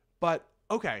 But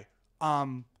okay.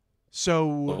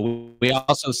 So we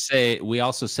also said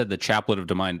the Chaplet of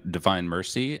Divine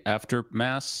Mercy after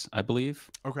Mass, I believe.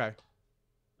 Okay.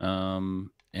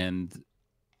 And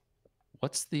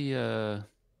what's the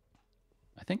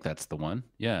I think that's the one.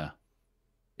 Yeah.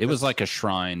 It was like a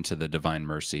shrine to the Divine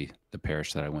Mercy, the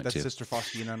parish that I went to. That's Sister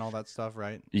Faustina and all that stuff,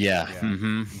 right? Yeah. Yeah.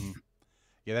 Mm-hmm.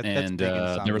 Yeah, and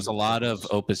there was a lot of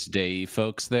Opus Dei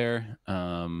folks there.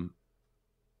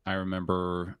 I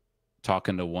remember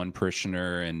talking to one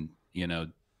parishioner, and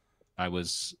I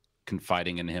was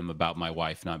confiding in him about my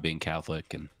wife not being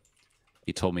Catholic, and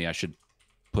he told me I should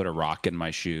put a rock in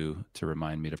my shoe to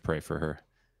remind me to pray for her.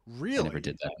 Really? I never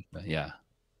did that, but yeah.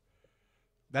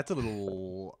 That's a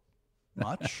little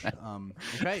much.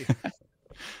 Okay.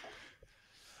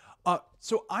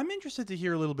 So I'm interested to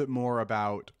hear a little bit more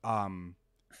about.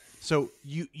 So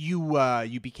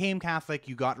you became Catholic.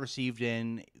 You got received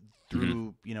in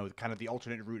through kind of the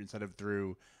alternate route instead of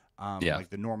through like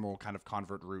the normal kind of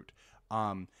convert route.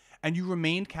 And you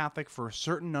remained Catholic for a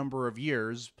certain number of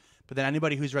years. But then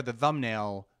anybody who's read the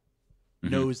thumbnail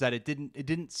knows that it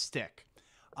didn't stick.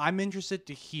 I'm interested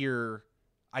to hear,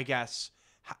 I guess,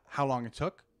 how long it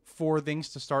took for things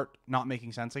to start not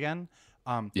making sense again.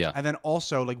 And then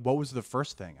also, like, what was the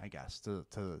first thing, I guess, to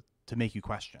make you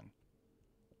question?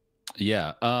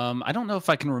 Yeah. I don't know if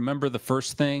I can remember the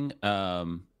first thing.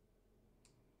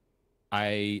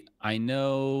 I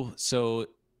know. So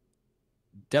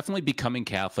definitely becoming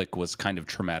Catholic was kind of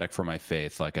traumatic for my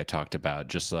faith, like I talked about,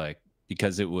 just like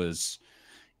because it was,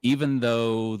 even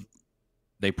though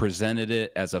they presented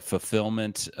it as a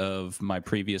fulfillment of my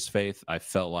previous faith, I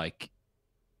felt like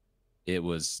it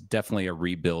was definitely a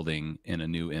rebuilding in a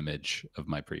new image of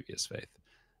my previous faith.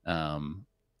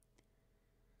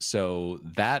 So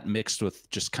that mixed with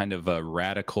just kind of a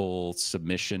radical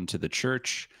submission to the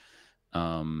church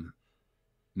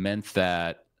meant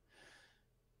that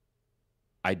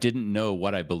I didn't know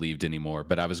what I believed anymore,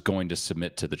 but I was going to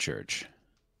submit to the church.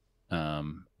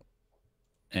 And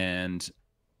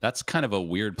that's kind of a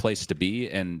weird place to be.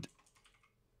 And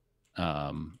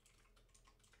a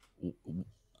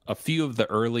few of the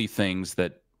early things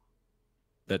that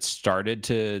started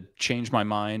to change my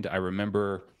mind, I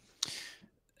remember,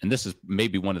 and this is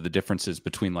maybe one of the differences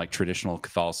between like traditional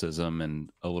Catholicism and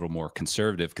a little more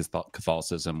conservative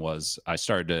Catholicism, was I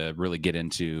started to really get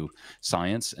into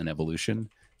science and evolution.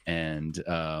 And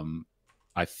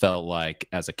I felt like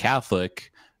as a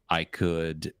Catholic, I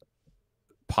could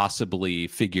possibly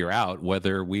figure out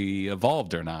whether we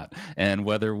evolved or not, and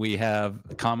whether we have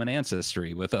common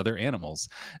ancestry with other animals.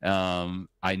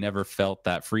 I never felt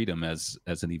that freedom as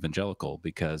an evangelical,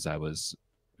 because I was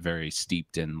very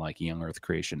steeped in like young earth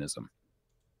creationism.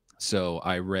 So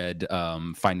I read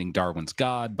Finding Darwin's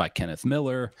God by Kenneth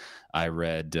Miller. I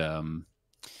read the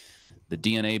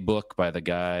DNA book by the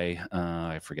guy,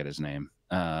 I forget his name,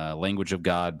 Language of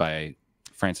God by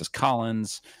Francis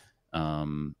Collins.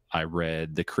 I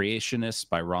read The Creationists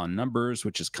by Ron Numbers,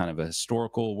 which is kind of a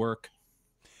historical work.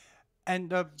 And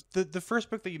the first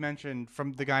book that you mentioned,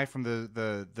 from the guy from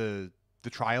the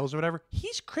Trials or whatever,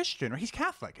 he's Christian, or he's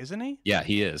Catholic, isn't he? Yeah,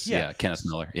 he is. Yeah, Kenneth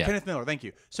Miller. Yeah, Kenneth Miller. Thank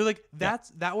you. So like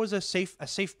that was a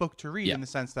safe book to read, in the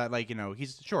sense that, like,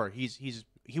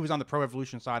 he was on the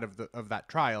pro-evolution side of that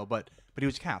trial, but he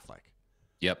was Catholic.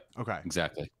 Yep. Okay.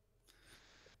 Exactly.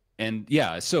 And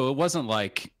yeah, so it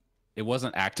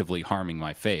wasn't actively harming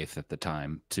my faith at the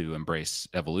time to embrace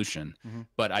evolution,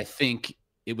 but I think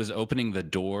it was opening the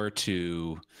door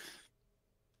to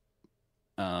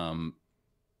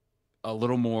a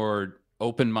little more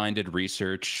open-minded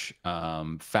research,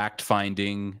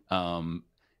 fact-finding, and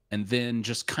then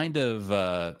just kind of,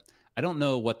 I don't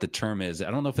know what the term is. I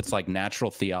don't know if it's like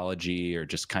natural theology or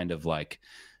just kind of like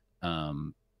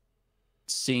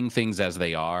seeing things as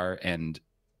they are. And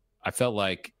I felt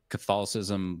like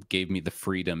Catholicism gave me the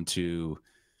freedom to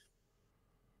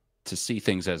see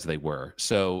things as they were.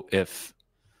 So if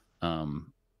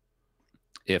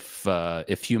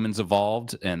humans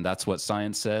evolved and that's what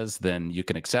science says, then you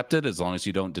can accept it as long as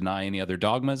you don't deny any other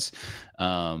dogmas.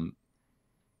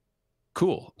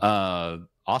 Cool.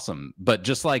 Awesome. But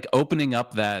just like opening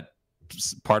up that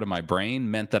part of my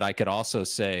brain meant that I could also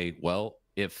say, well,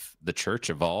 if the church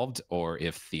evolved, or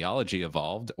if theology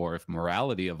evolved, or if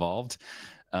morality evolved,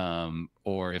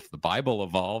 or if the Bible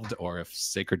evolved, or if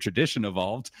sacred tradition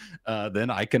evolved, then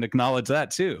I can acknowledge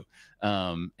that too.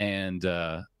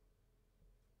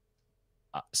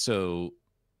 So,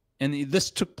 and this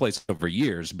took place over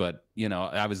years, but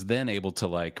I was then able to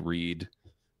like read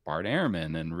Bart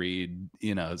Ehrman and read,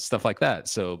 stuff like that.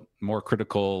 So more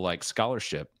critical, like,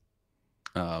 scholarship.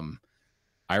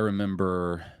 I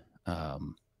remember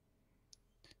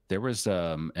there was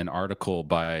an article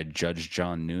by Judge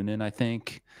John Noonan, I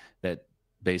think, that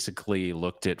basically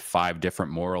looked at 5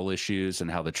 different moral issues and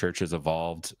how the church has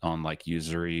evolved on like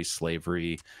usury,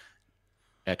 slavery,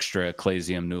 extra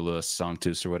ecclesiam nullus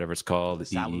sanctus, or whatever it's called.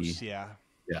 Salus, yeah.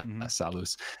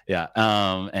 Salus, yeah.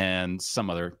 And some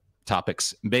other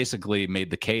topics. Basically made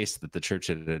the case that the church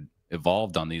had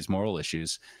evolved on these moral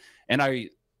issues. And I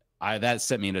that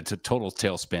sent me into total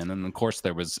tailspin. And of course,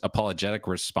 there was apologetic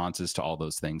responses to all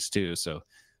those things too. So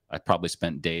I probably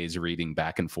spent days reading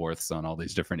back and forths on all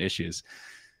these different issues.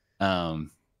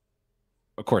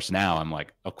 Of course, now I'm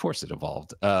like, of course it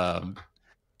evolved.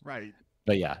 Right.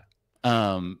 But yeah,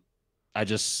 I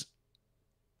just,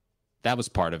 that was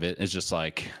part of it. It's just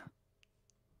like,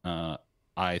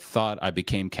 I thought I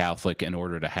became Catholic in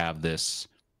order to have this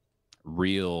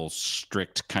real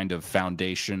strict kind of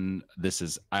foundation. This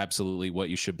is absolutely what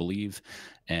you should believe,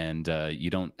 and you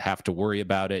don't have to worry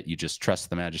about it. You just trust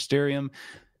the magisterium.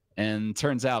 And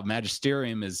turns out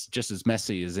magisterium is just as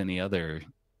messy as any other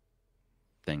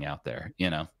thing out there, you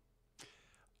know.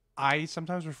 I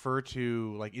sometimes refer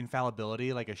to like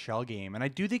infallibility like a shell game, and I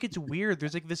do think it's weird.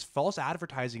 There's like this false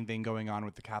advertising thing going on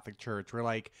with the Catholic Church, where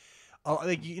like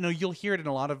you know, you'll hear it in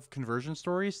a lot of conversion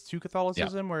stories to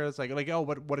Catholicism, where it's like oh,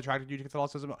 what attracted you to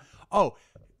Catholicism? Oh,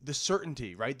 the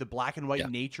certainty, right? The black and white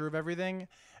nature of everything.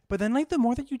 But then like the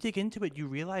more that you dig into it, you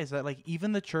realize that like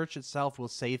even the church itself will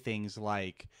say things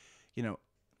like, you know,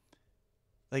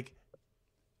 like,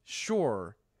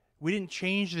 sure, we didn't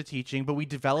change the teaching, but we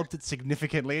developed it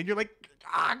significantly. And you're like,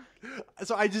 ah.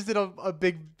 So I just did a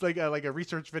big like a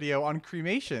research video on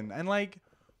cremation, and like,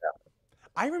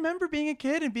 I remember being a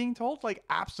kid and being told like,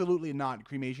 absolutely not.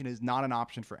 Cremation is not an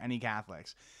option for any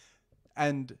Catholics.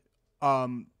 And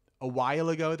a while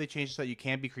ago they changed it so that you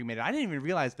can't be cremated. I didn't even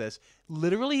realize this.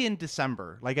 Literally in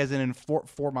December, like as in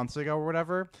 4 months ago or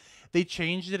whatever, they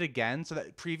changed it again so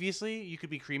that previously you could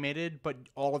be cremated, but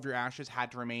all of your ashes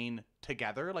had to remain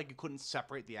together. Like you couldn't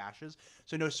separate the ashes.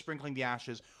 So no sprinkling the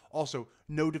ashes. Also,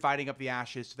 no dividing up the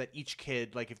ashes so that each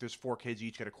kid, like if there's 4 kids, you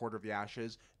each get a quarter of the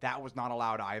ashes. That was not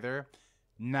allowed either.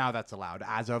 Now that's allowed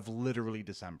as of literally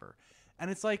December. And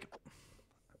it's like,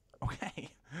 okay.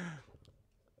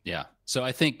 Yeah. So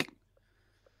I think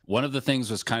one of the things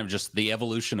was kind of just the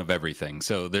evolution of everything.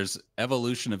 So there's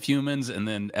evolution of humans and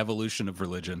then evolution of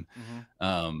religion.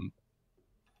 Mm-hmm.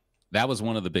 That was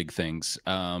one of the big things.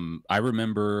 I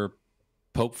remember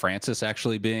Pope Francis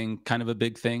actually being kind of a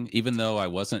big thing, even though I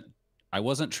wasn't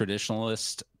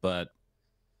traditionalist, but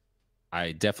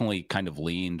I definitely kind of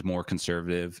leaned more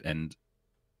conservative, and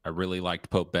I really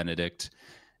liked Pope Benedict.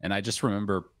 And I just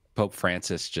remember Pope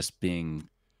Francis just being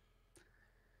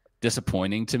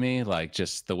disappointing to me, like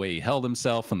just the way he held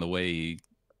himself and the way he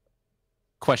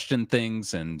questioned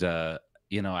things. And,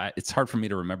 you know, it's hard for me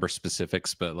to remember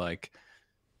specifics, but like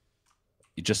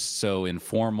just so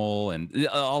informal, and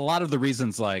a lot of the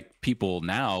reasons like people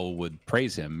now would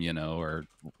praise him, you know, or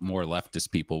more leftist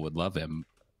people would love him,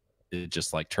 it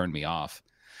just like turned me off.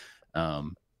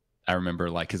 I remember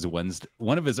like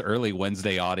one of his early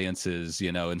Wednesday audiences,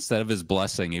 you know, instead of his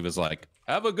blessing, he was like,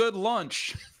 "Have a good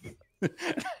lunch."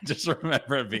 Just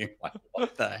remember it being like,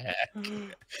 what the heck?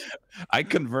 I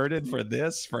converted for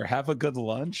this, for have a good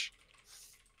lunch.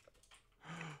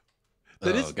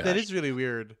 That is really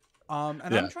weird. And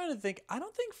I'm trying to think, I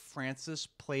don't think Francis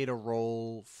played a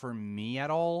role for me at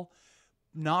all.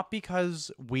 Not because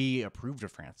we approved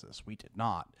of Francis. We did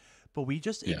not. But we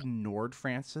just ignored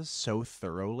Francis so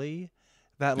thoroughly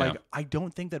that like I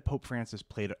don't think that Pope Francis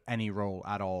played any role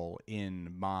at all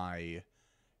in my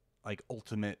like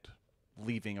ultimate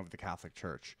leaving of the Catholic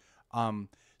Church.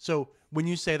 So when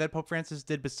you say that Pope Francis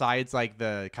did, besides like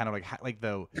the kind of like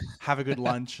the have a good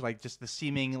lunch, like just the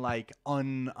seeming like I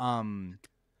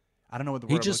don't know what the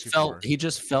word he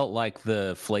just felt like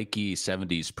the flaky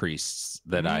 70s priests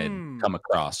that I had come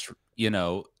across, you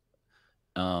know,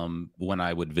 when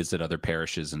I would visit other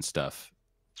parishes and stuff.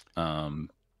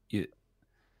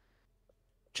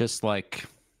 Just like,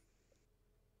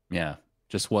 yeah,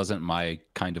 just wasn't my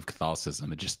kind of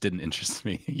Catholicism. It just didn't interest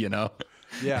me, you know?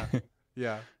 Yeah.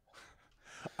 Yeah.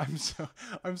 I'm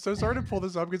so sorry to pull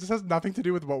this up because this has nothing to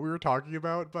do with what we were talking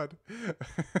about, but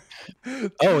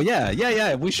oh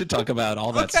yeah. We should talk about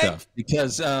all that stuff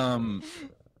because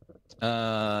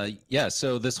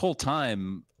so this whole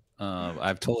time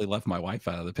I've totally left my wife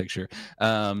out of the picture.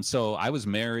 So I was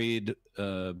married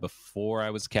before I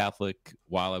was Catholic,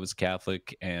 while I was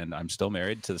Catholic, and I'm still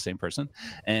married to the same person.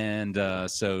 And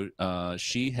so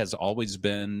she has always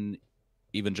been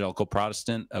evangelical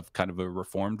Protestant of kind of a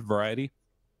Reformed variety.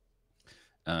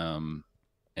 And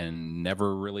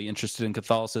never really interested in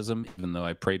Catholicism, even though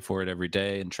I prayed for it every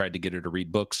day and tried to get her to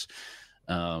read books.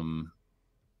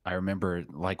 I remember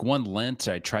like one Lent,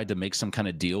 I tried to make some kind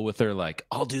of deal with her, like,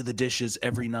 I'll do the dishes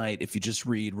every night if you just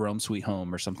read Rome Sweet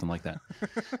Home or something like that.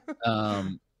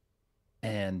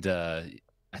 And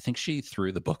I think she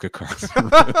threw the book across the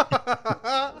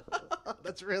room.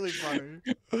 That's really funny.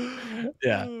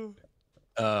 Yeah.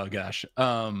 Oh gosh.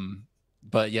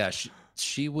 But yeah,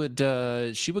 she would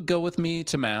go with me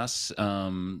to mass,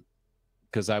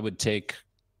 because I would take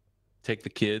the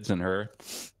kids and her,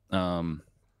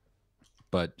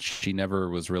 but she never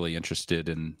was really interested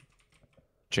in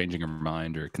changing her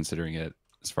mind or considering it,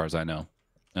 as far as I know.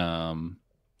 And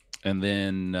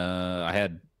then I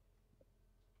had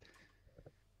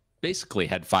basically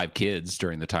had 5 kids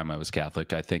during the time I was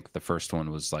Catholic. I think the first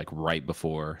one was like right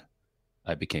before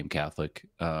I became Catholic.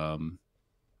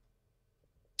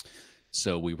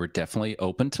 So we were definitely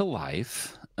open to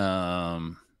life.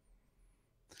 And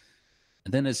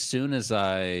then as soon as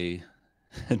I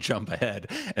jump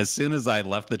ahead, as soon as I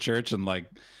left the church and like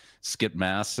skipped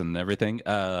mass and everything,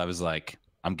 I was like,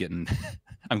 I'm getting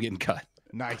cut.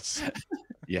 Nice.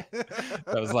 Yeah.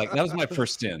 That was my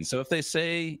first sin. So if they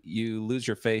say you lose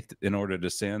your faith in order to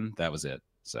sin, that was it.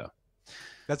 So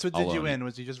that's what did you in,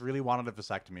 was you just really wanted a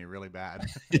vasectomy really bad.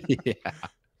 Yeah.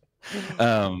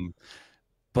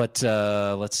 But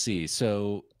let's see.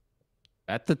 So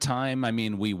at the time, I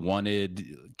mean, we wanted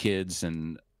kids,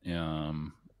 and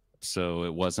so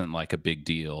it wasn't like a big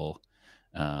deal,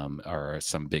 or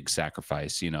some big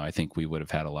sacrifice. You know, I think we would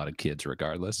have had a lot of kids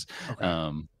regardless.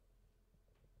 Okay.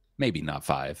 Maybe not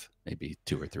 5, maybe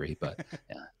 2 or 3, but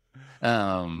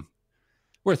yeah.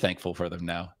 We're thankful for them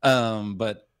now.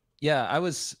 But yeah,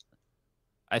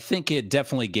 I think it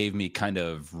definitely gave me kind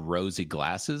of rosy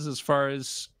glasses as far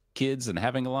as kids and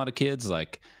having a lot of kids.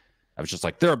 Like, I was just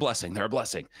like, they're a blessing.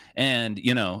 And,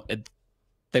 you know,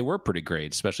 they were pretty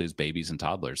great, especially as babies and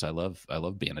toddlers. I love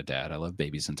being a dad. I love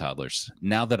babies and toddlers.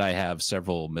 Now that I have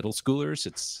several middle schoolers,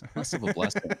 it's less of a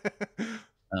blessing.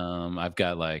 I've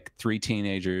got like 3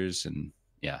 teenagers, and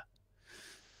yeah.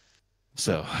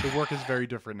 So the work is very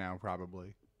different now,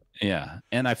 probably. Yeah.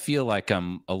 And I feel like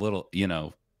I'm a little, you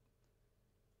know,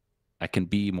 I can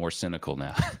be more cynical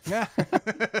now. Yeah.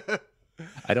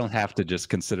 I don't have to just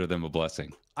consider them a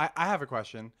blessing. I have a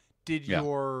question. Did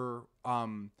your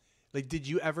did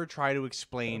you ever try to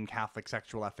explain Catholic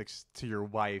sexual ethics to your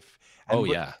wife? And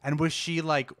yeah. And was she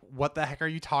like, what the heck are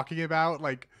you talking about?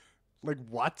 Like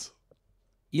what?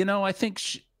 You know, I think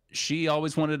she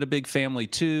always wanted a big family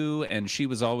too, and she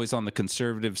was always on the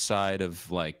conservative side of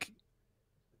like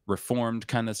reformed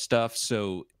kind of stuff.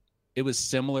 So it was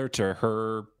similar to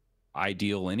her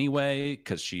ideal anyway,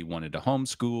 because she wanted to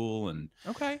homeschool, and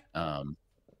okay.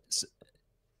 So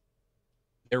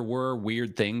there were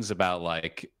weird things about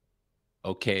like,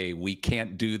 okay, we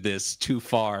can't do this too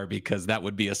far because that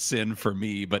would be a sin for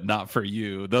me, but not for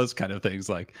you. Those kind of things,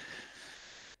 like.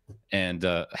 And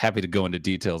happy to go into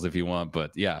details if you want,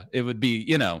 but yeah, it would be,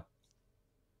 you know,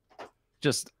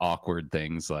 just awkward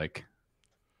things like,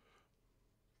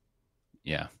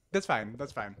 yeah. That's fine.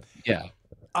 Yeah.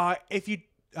 If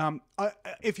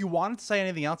you wanted to say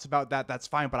anything else about that, that's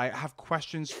fine. But I have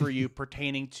questions for you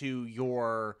pertaining to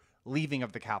your leaving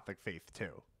of the Catholic faith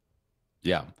too.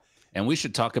 Yeah, and we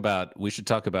should talk about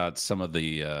some of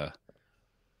the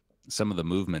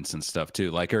movements and stuff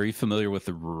too. Like, are you familiar with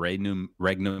the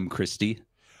Regnum Christi?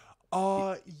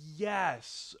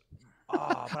 Yes.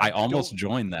 I almost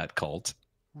joined that cult.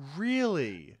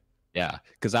 Really? Yeah,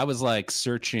 because I was like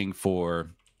searching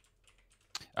for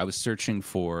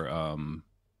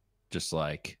just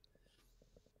like,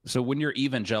 so when you're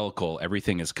evangelical,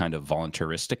 everything is kind of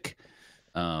voluntaristic.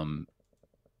 All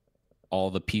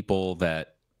the people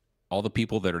that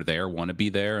are there want to be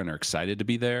there and are excited to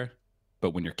be there.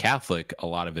 But when you're Catholic, a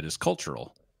lot of it is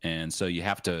cultural. And so you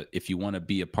have to, if you want to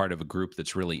be a part of a group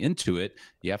that's really into it,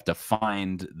 you have to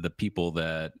find the people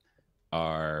that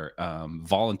are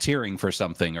volunteering for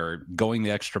something, or going the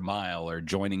extra mile, or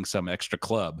joining some extra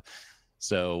club.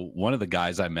 So one of the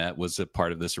guys I met was a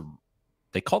part of this.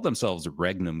 They called themselves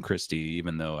Regnum Christi,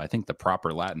 even though I think the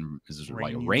proper Latin is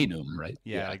like Renum, right?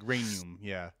 Yeah, like Renum,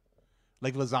 yeah.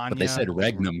 Like lasagna. But they said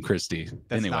Regnum Christi.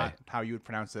 That's anyway, not how you would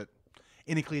pronounce it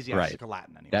in ecclesiastical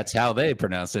Latin, anyway. That's how they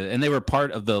pronounce it. And they were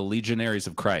part of the Legionaries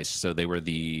of Christ. So they were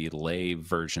the lay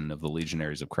version of the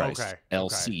Legionaries of Christ. Okay.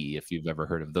 LC, if you've ever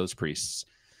heard of those priests.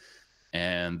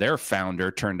 And their founder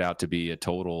turned out to be a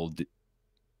total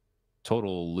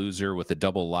loser with a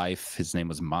double life. His name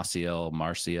was Marcial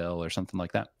or something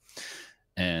like that.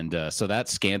 And so that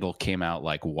scandal came out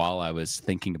like while I was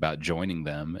thinking about joining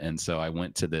them. And so I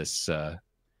went to this, and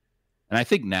I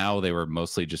think now they were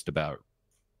mostly just about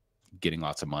getting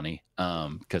lots of money,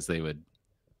 because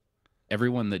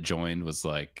everyone that joined was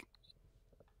like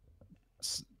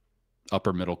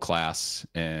upper middle class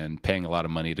and paying a lot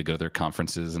of money to go to their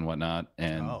conferences and whatnot.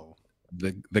 And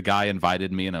the guy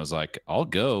invited me, and I was like, I'll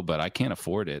go, but I can't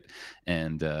afford it.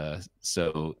 And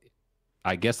so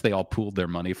I guess they all pooled their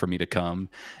money for me to come.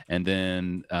 And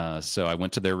then so I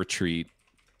went to their retreat,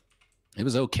 it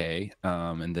was okay.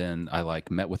 And then I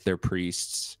like met with their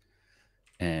priests,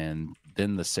 and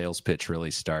then the sales pitch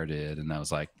really started, and I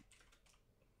was like,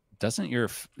 isn't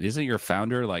your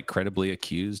founder like credibly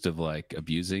accused of like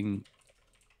abusing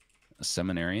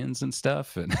seminarians and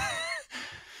stuff? And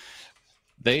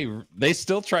they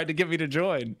still tried to get me to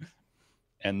join.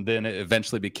 And then it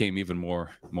eventually became even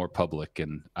more public,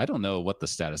 and I don't know what the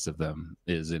status of them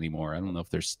is anymore. I don't know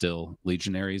if they're still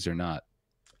legionaries or not.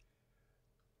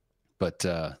 But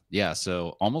yeah,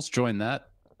 so almost joined that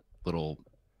little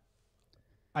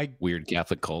weird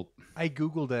Catholic cult. I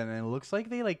googled it, and it looks like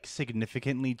they like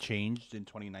significantly changed in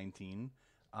 2019.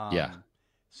 Yeah.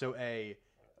 So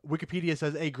Wikipedia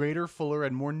says a greater, fuller,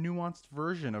 and more nuanced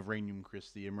version of Regnum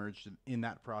Christi emerged in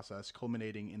that process,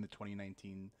 culminating in the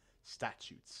 2019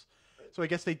 statutes. So I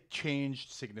guess they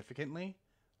changed significantly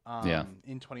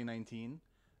in 2019.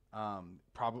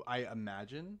 Probably, I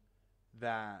imagine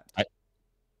that.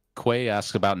 Quay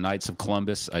asked about Knights of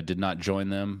Columbus. I did not join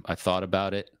them. I thought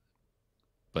about it,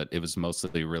 but it was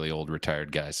mostly really old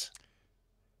retired guys.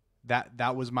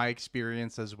 That was my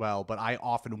experience as well, but I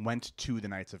often went to the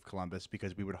Knights of Columbus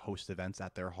because we would host events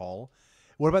at their hall.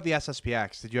 What about the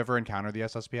SSPX? Did you ever encounter the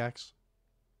SSPX?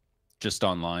 Just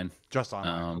online. Just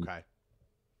online, okay.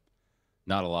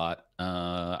 Not a lot.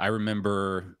 I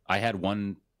remember I had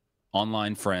one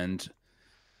online friend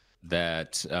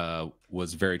that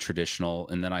was very traditional,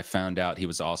 and then I found out he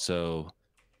was also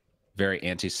very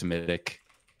anti-Semitic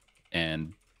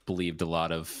and believed a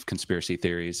lot of conspiracy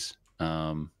theories.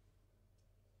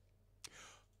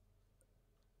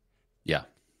 Yeah.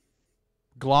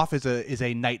 Gloff is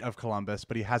a Knight of Columbus,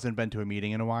 but he hasn't been to a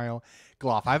meeting in a while.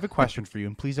 Gloff, I have a question for you,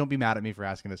 and please don't be mad at me for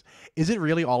asking this. Is it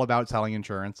really all about selling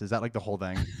insurance? Is that like the whole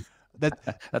thing?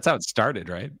 That's how it started,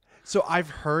 right? So I've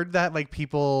heard that like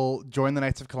people join the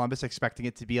Knights of Columbus expecting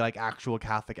it to be like actual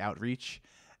Catholic outreach,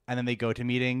 and then they go to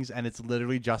meetings and it's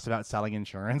literally just about selling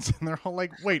insurance, and they're all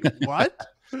like, "Wait, what?"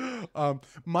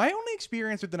 My only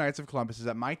experience with the Knights of Columbus is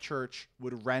that my church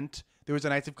would rent. There was a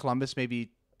Knights of Columbus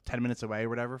maybe 10 minutes away or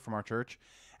whatever from our church,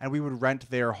 and we would rent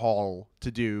their hall to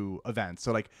do events.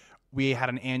 So like we had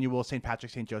an annual St.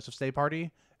 Patrick's St. Joseph's Day party,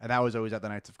 and that was always at the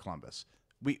Knights of Columbus.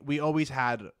 We always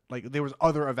had like there was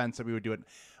other events that we would do it.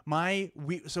 My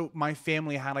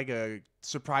family had like a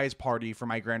surprise party for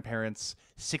my grandparents'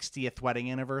 60th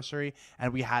wedding anniversary,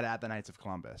 and we had it at the Knights of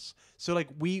Columbus. So like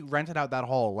we rented out that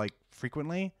hall like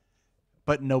frequently,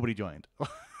 but nobody joined.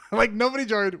 Like nobody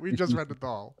joined. We just rented the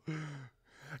hall.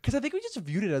 Because I think we just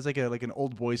viewed it as like an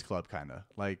old boys club kind of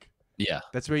like. Yeah,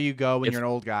 that's where you go when you're an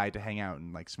old guy to hang out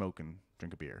and like smoke and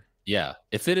drink a beer. Yeah,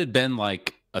 if it had been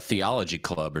like a theology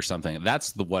club or something,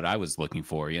 that's what I was looking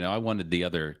for. You know, I wanted the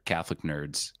other Catholic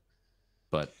nerds,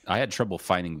 but I had trouble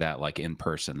finding that like in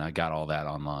person. I got all that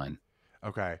online.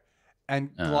 Okay. And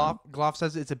Gloff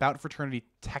says it's about fraternity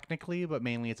technically, but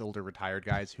mainly it's older retired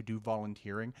guys who do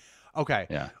volunteering. Okay.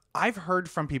 Yeah. I've heard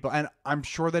from people, and I'm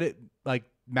sure that it like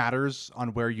matters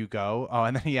on where you go. Oh,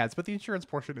 and then he adds, but the insurance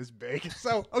portion is big.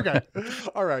 So, okay.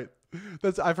 All right.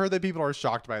 I've heard that people are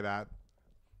shocked by that.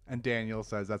 And Daniel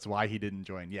says that's why he didn't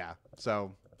join. Yeah.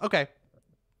 So, okay.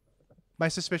 My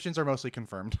suspicions are mostly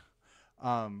confirmed.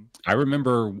 I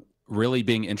remember really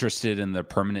being interested in the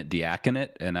permanent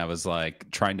diaconate, and I was like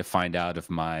trying to find out if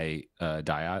my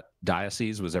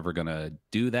diocese was ever going to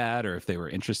do that or if they were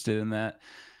interested in that.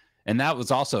 And that was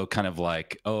also kind of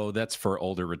like, oh, that's for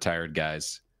older retired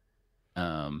guys.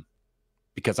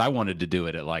 Because I wanted to do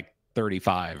it at like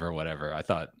 35 or whatever. I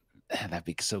thought that'd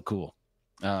be so cool.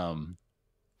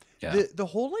 Yeah. The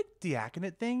whole like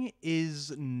diaconate thing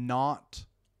is not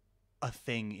a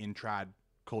thing in trad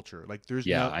culture. Like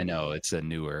there's I know it's a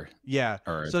newer. Yeah.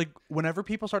 So like whenever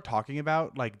people start talking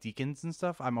about like deacons and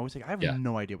stuff, I'm always like, I have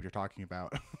no idea what you're talking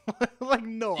about. Like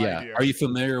no idea. Are you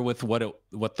familiar with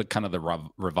what the kind of the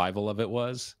revival of it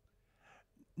was?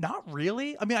 Not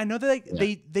really. I mean, I know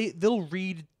that they'll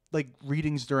read like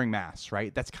readings during mass,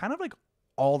 right? That's kind of like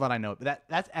all that I know.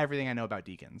 That's everything I know about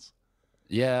deacons.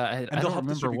 Yeah, I don't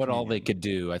remember what all they could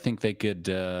do. I think they could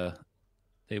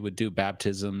they would do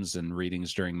baptisms and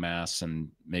readings during mass and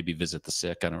maybe visit the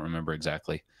sick. I don't remember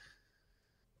exactly.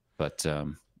 But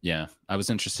yeah, I was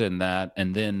interested in that.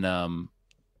 And then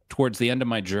towards the end of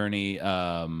my journey,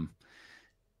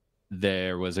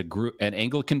 there was an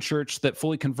Anglican church that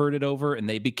fully converted over, and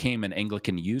they became an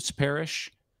Anglican youth parish.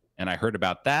 And I heard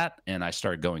about that, and I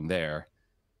started going there.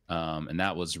 And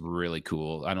that was really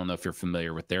cool. I don't know if you're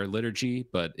familiar with their liturgy,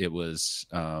 but it was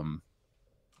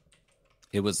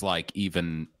like it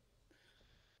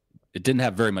didn't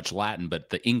have very much Latin, but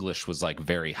the English was like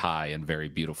very high and very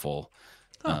beautiful.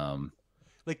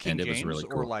 Like King James, was really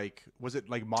cool. Or like, was it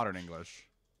like modern English?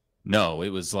 No, it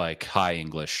was like high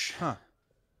English. Huh.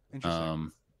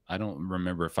 Interesting. I don't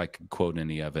remember if I could quote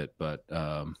any of it, but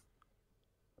I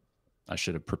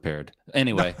should have prepared.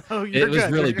 Anyway, No, it you're was good.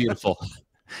 You're really good. beautiful.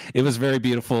 It was very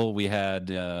beautiful. We had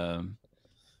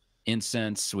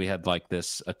incense. We had like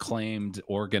this acclaimed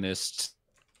organist.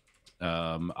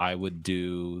 I would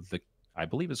do I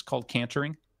believe it's called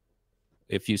cantering.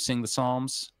 If you sing the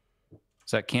Psalms,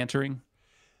 is that cantering?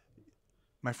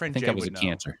 My I friend think I Jay was a would know.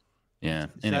 cantor. Yeah. Is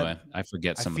that? Anyway, I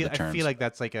forget some of the I feel terms. like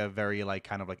that's like a very like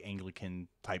kind of like Anglican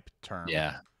type term.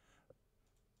 Yeah.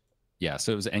 Yeah.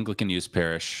 So it was Anglican Youth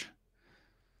Parish.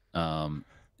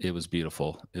 It was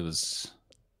beautiful. It was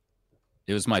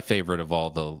my favorite of all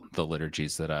the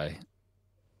liturgies that I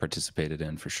participated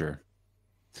in for sure.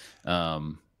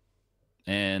 And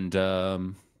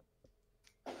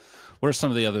what are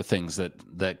some of the other things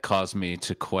that caused me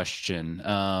to question?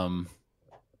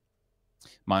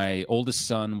 My oldest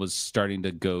son was starting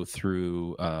to go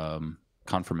through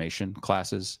confirmation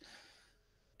classes,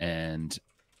 and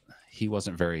he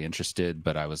wasn't very interested,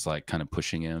 but I was like kind of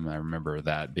pushing him. I remember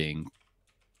that being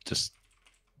just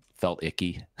felt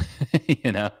icky,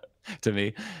 you know, to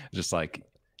me. Just like,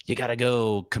 you gotta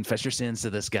go confess your sins to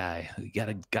this guy. You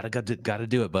gotta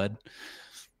do it, bud.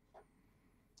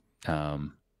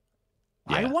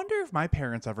 I Yeah. wonder if my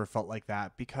parents ever felt like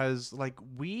that, because like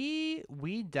we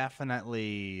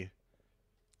definitely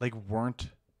like weren't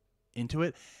into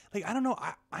it. Like I don't know,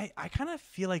 I kind of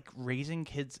feel like raising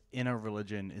kids in a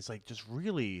religion is like just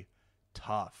really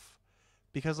tough,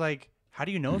 because like how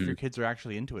do you know if Mhm. your kids are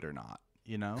actually into it or not,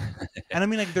 you know? And I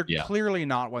mean like they're Yeah. clearly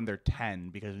not when they're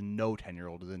 10, because no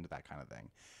 10-year-old is into that kind of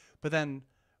thing. But then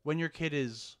when your kid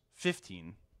is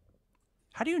 15,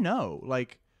 how do you know?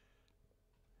 Like,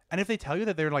 and if they tell you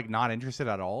that they're like not interested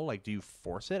at all, like do you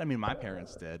force it? I mean, my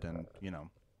parents did, and you know,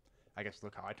 I guess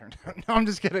look how I turned out. No, I'm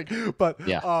just kidding.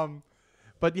 Yeah.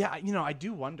 But yeah, you know, I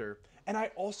do wonder. And I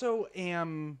also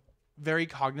am very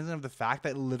cognizant of the fact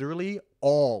that literally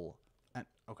all, and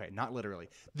okay, not literally,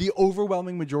 the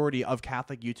overwhelming majority of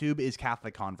Catholic YouTube is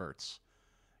Catholic converts.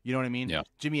 You know what I mean? Yeah.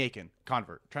 Jimmy Akin,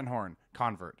 convert. Trent Horn,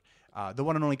 convert. The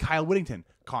one and only Kyle Whittington,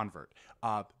 convert.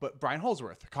 But Brian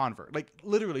Holsworth, convert. Like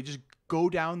literally, just go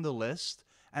down the list,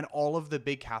 and all of the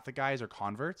big Catholic guys are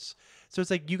converts. So it's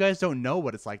like you guys don't know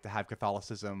what it's like to have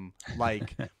Catholicism,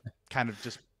 like, kind of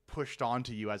just pushed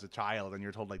onto you as a child, and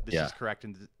you're told like this Yeah. is correct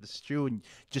and this is true, and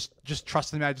just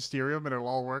trust the magisterium, and it'll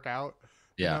all work out.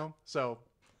 You Yeah. know? So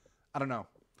I don't know.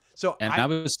 So And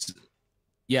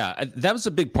that was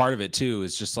a big part of it too.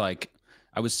 Is just like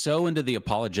I was so into the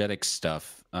apologetic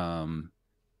stuff, and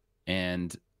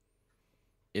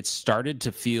it started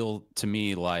to feel to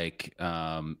me like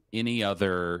any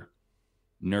other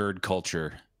nerd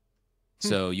culture.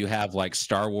 So you have like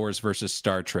Star Wars versus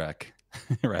Star Trek,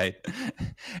 right?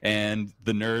 And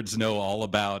the nerds know all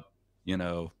about, you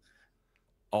know,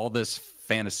 all this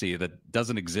fantasy that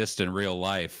doesn't exist in real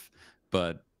life,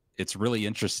 but it's really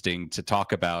interesting to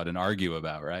talk about and argue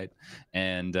about, right?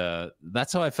 And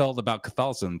that's how I felt about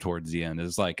Catholicism towards the end.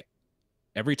 Is like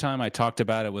every time I talked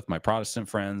about it with my Protestant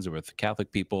friends or with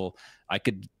Catholic people, I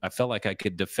felt like I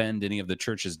could defend any of the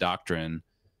church's doctrine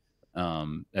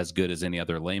as good as any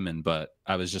other layman. But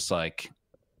I was just like,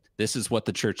 this is what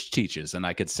the church teaches. And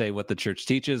I could say what the church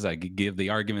teaches. I could give the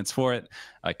arguments for it.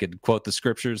 I could quote the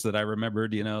scriptures that I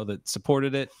remembered, you know, that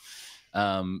supported it.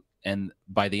 And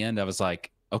by the end, I was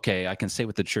like, okay, I can say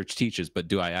what the church teaches, but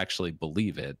do I actually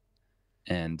believe it?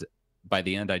 And by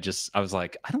the end, I was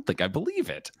like, I don't think I believe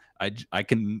it.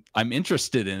 I'm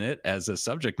interested in it as a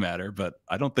subject matter, but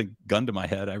I don't think, gun to my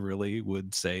head, I really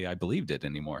would say I believed it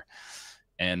anymore.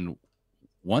 And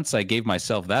once I gave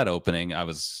myself that opening, I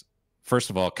was,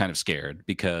 first of all, kind of scared,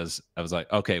 because I was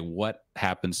like, okay, what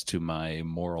happens to my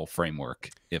moral framework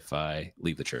if I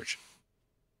leave the church?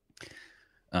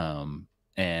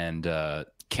 And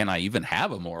can I even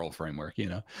have a moral framework, you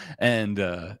know?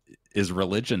 And is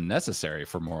religion necessary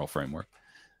for moral framework?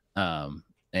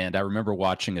 And I remember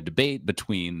watching a debate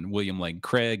between William Lane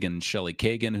Craig and Shelley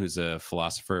Kagan, who's a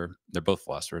philosopher. They're both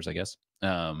philosophers, I guess.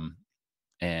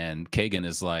 And Kagan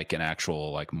is like an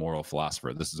actual like moral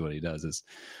philosopher. This is what he does, is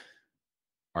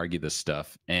argue this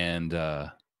stuff. And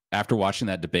after watching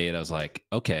that debate, I was like,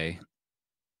 okay,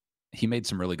 he made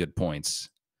some really good points.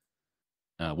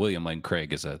 William Lane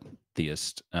Craig is a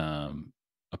theist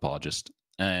apologist.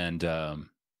 And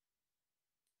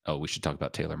we should talk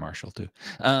about Taylor Marshall too.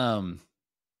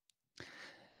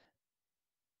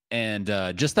 And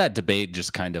just that debate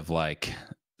just kind of like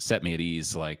set me at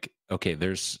ease. Like, okay,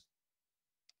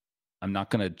 I'm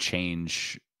not going to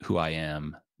change who I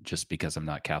am just because I'm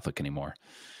not Catholic anymore.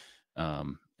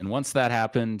 And once that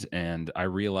happened, and I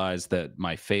realized that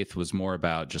my faith was more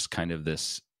about just kind of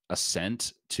this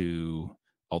assent to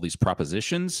all these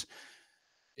propositions,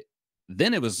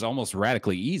 then it was almost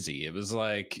radically easy. It was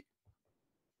like,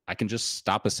 I can just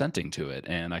stop assenting to it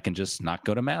and I can just not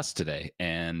go to mass today.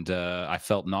 And I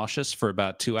felt nauseous for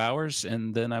about 2 hours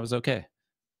and then I was okay.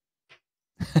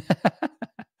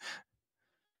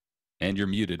 And you're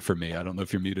muted for me. I don't know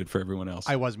if you're muted for everyone else.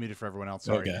 I was muted for everyone else.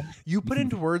 Sorry. Okay. You put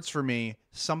into words for me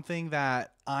something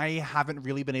that I haven't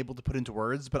really been able to put into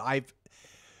words, but I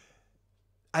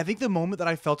think the moment that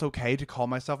I felt okay to call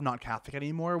myself not Catholic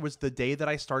anymore was the day that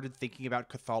I started thinking about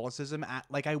Catholicism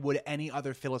like I would any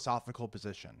other philosophical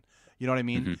position. You know what I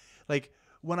mean? Mm-hmm. Like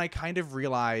when I kind of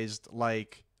realized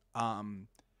like,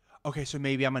 okay, so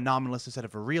maybe I'm a nominalist instead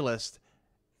of a realist,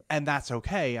 and that's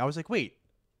okay. I was like, wait,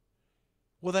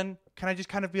 well then can I just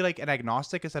kind of be like an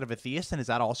agnostic instead of a theist? And is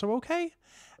that also okay?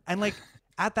 And like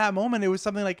at that moment, it was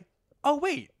something like, oh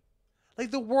wait,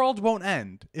 like the world won't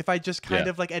end if I just kind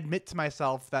of like admit to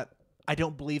myself that I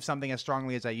don't believe something as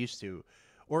strongly as I used to,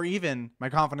 or even my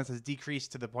confidence has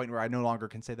decreased to the point where I no longer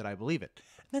can say that I believe it.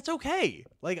 And that's okay.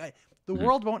 Like the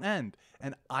world won't end.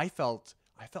 And I felt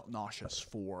nauseous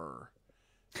for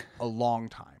a long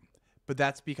time, but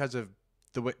that's because of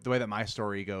the way that my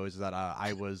story goes, that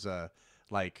I was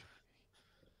like,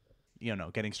 you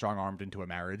know, getting strong armed into a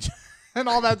marriage and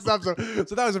all that stuff. So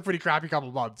that was a pretty crappy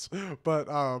couple months, but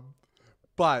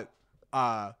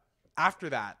after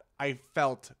that, I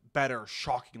felt better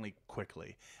shockingly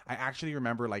quickly. I actually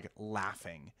remember like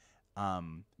laughing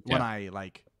when I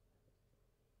like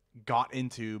got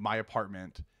into my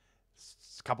apartment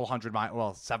a couple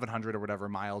 700 or whatever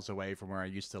miles away from where I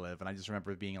used to live. And I just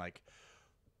remember being like,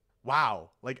 wow,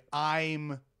 like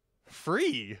I'm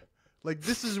free. Like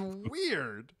this is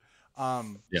weird.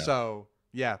 So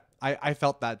yeah, I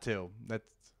felt that too.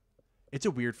 It's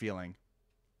a weird feeling.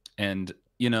 And,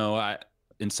 you know,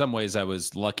 in some ways I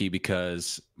was lucky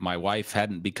because my wife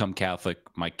hadn't become Catholic.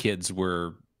 My kids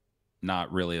were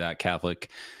not really that Catholic.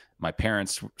 My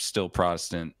parents were still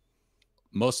Protestant.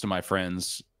 Most of my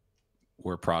friends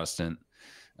were Protestant.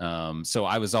 So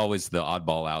I was always the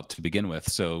oddball out to begin with.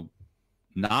 So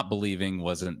not believing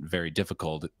wasn't very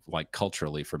difficult, like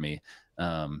culturally for me.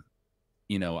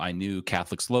 You know, I knew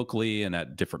Catholics locally and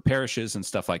at different parishes and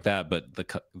stuff like that, but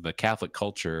the Catholic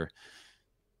culture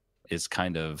is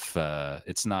kind of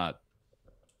it's not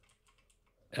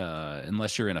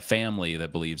unless you're in a family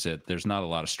that believes it, there's not a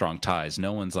lot of strong ties.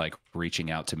 No one's like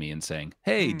reaching out to me and saying,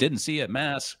 hey, didn't see you at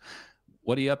mass,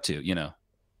 what are you up to? You know,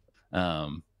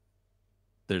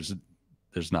 there's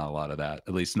not a lot of that,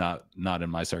 at least not in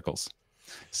my circles.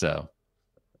 So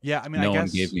yeah, I mean, no I guess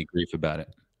one gave me grief about it.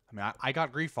 I mean, I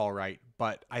got grief all right,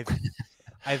 but I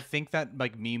think that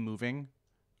like me moving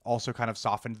also kind of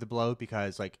softened the blow,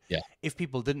 because like if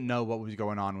people didn't know what was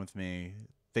going on with me,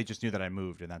 they just knew that I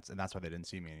moved, and that's why they didn't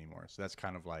see me anymore. So that's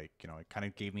kind of like, you know, it kind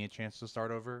of gave me a chance to start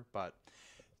over. But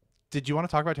did you want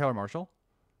to talk about Taylor Marshall?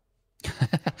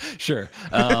 Sure.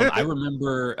 I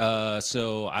remember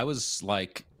so I was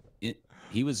like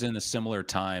he was in a similar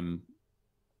time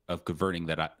of converting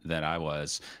that I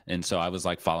was, and so I was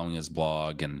like following his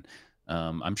blog, and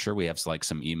I'm sure we have like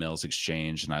some emails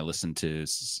exchanged, and I listened to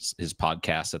his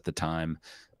podcast at the time.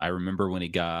 I remember when he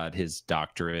got his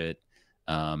doctorate,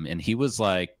 and he was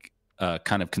like a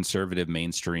kind of conservative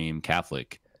mainstream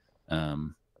Catholic.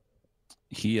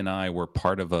 He and I were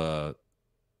part of a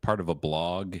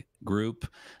blog group.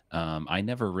 I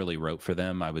never really wrote for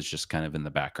them. I was just kind of in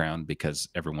the background because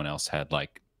everyone else had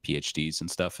like PhDs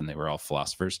and stuff, and they were all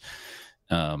philosophers.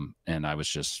 And I was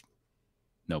just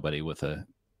nobody with a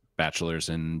bachelor's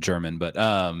in German. But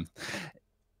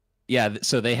yeah,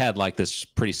 so they had like this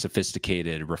pretty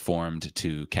sophisticated Reformed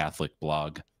to Catholic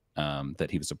blog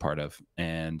that he was a part of.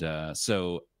 And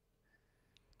so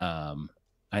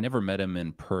I never met him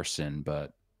in person,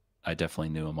 but I definitely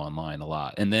knew him online a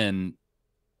lot. And then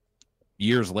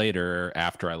years later,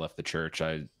 after I left the church,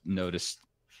 I noticed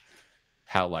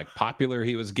how like popular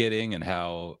he was getting and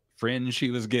how fringe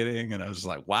he was getting. And I was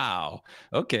like, wow,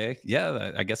 okay.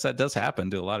 Yeah, I guess that does happen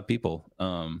to a lot of people.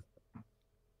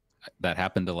 That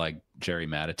happened to like Jerry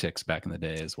Matitix back in the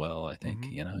day as well. I think,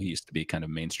 you know, he used to be kind of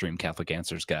mainstream Catholic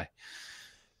Answers guy.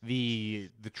 The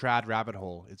trad rabbit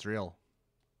hole, it's real.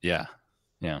 Yeah.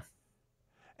 Yeah.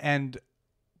 And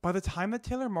by the time that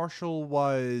Taylor Marshall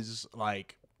was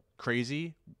like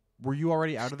crazy, were you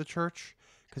already out of the church?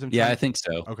 Because I think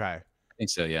so. Okay. I think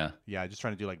so. Yeah. Yeah. Just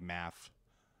trying to do like math.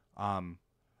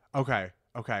 Okay.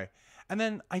 And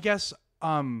then I guess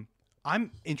I'm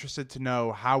interested to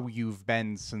know how you've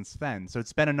been since then. So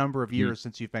it's been a number of years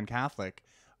since you've been Catholic.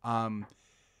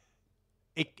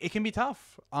 it can be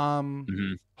tough.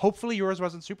 Hmm. Hopefully yours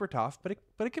wasn't super tough, but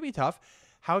it can be tough.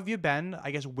 How have you been?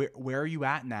 I guess where are you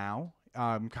at now?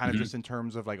 Kind of Hmm. just in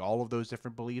terms of like all of those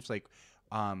different beliefs, like,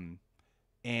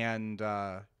 and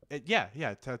yeah,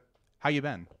 yeah. How you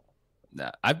been?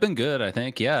 I've been good, I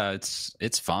think. Yeah,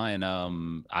 it's fine.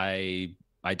 I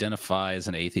identify as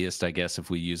an atheist, I guess, if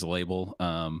we use a label.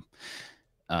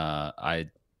 I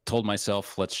told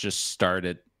myself, let's just start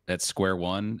at square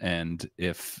one, and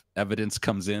if evidence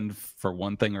comes in for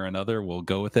one thing or another, we'll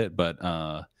go with it. But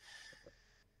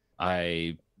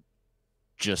I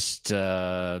just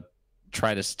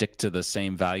try to stick to the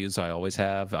same values I always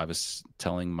have. I was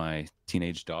telling my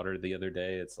teenage daughter the other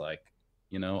day, it's like,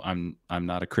 I'm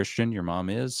not a Christian. Your mom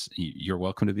is. You're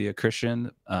welcome to be a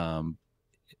Christian.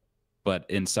 But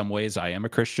in some ways, I am a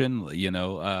Christian.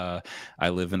 I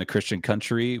live in a Christian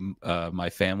country. My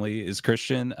family is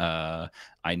Christian.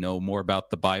 I know more about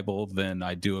the Bible than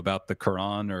I do about the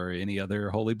Quran or any other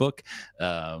holy book.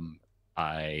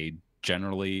 I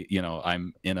generally,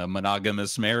 I'm in a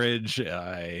monogamous marriage.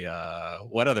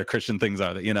 What other Christian things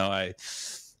are there?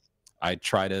 I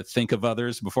try to think of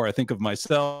others before I think of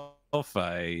myself.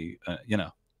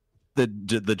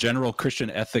 The general Christian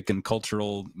ethic and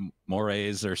cultural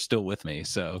mores are still with me.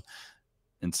 So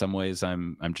in some ways,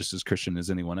 I'm just as Christian as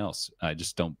anyone else. I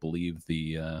just don't believe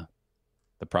the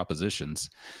propositions.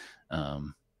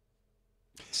 Um,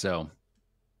 so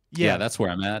yeah, Yeah. that's where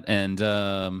I'm at. And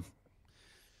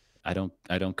I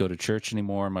don't go to church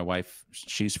anymore. My wife,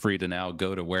 she's free to now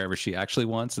go to wherever she actually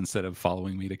wants instead of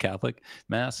following me to Catholic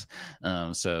mass.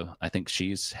 So I think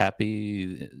she's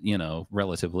happy,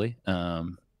 relatively.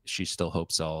 She still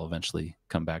hopes I'll eventually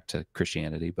come back to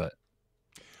Christianity, but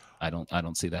I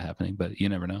don't see that happening. But you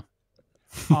never know.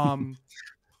 Um,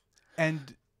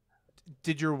 and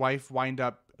did your wife wind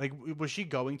up like was she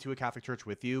going to a Catholic church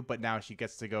with you, but now she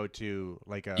gets to go to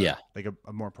like Yeah.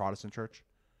 a more Protestant church?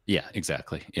 Yeah,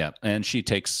 exactly. Yeah. And she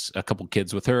takes a couple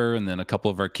kids with her, and then a couple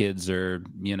of our kids are,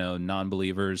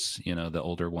 non-believers. The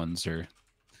older ones are,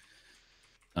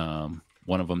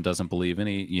 one of them doesn't believe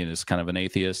any, is kind of an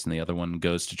atheist, and the other one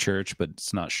goes to church, but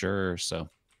it's not sure. So,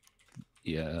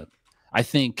 yeah, I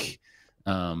think,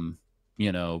 um,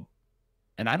 you know,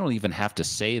 and I don't even have to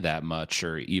say that much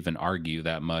or even argue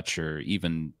that much or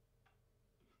even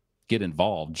get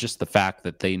involved. Just the fact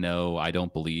that they know I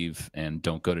don't believe and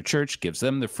don't go to church gives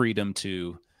them the freedom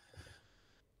to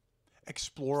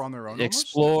Explore on their own almost?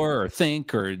 explore or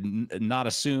think or not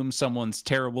assume someone's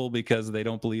terrible because they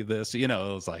don't believe this.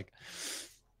 It's like,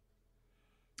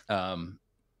 um,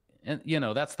 and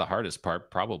that's the hardest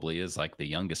part probably is like the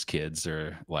youngest kids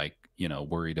are like,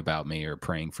 worried about me or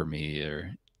praying for me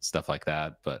or stuff like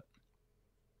that. But,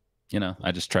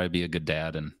 I just try to be a good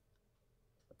dad and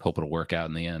hope it'll work out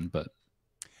in the end. But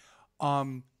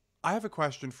Um, I have a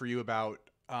question for you about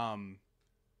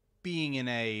being in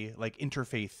a like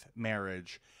interfaith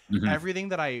marriage. mhm. Everything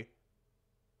that I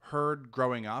heard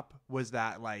growing up was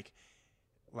that like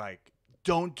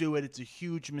don't do it. It's a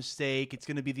huge mistake. It's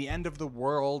going to be the end of the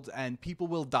world and people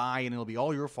will die and it'll be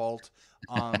all your fault.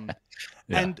 Um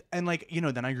Yeah. and like,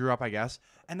 then I grew up, I guess.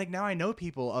 And like now I know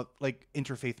people of like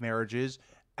interfaith marriages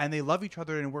and they love each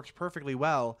other and it works perfectly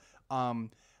well.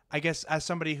 I guess as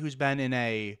somebody who's been in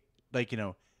a like,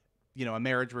 a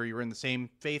marriage where you're in the same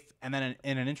faith and then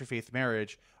in an interfaith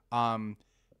marriage, um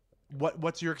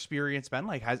what's your experience been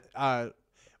like? Has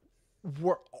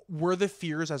were the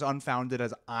fears as unfounded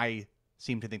as I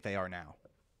seem to think they are now?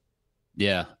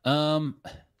 Yeah.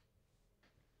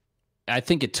 I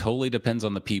think it totally depends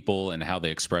on the people and how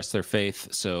they express their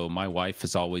faith. So my wife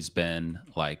has always been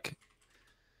like,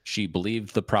 she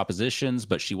believed the propositions,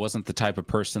 but she wasn't the type of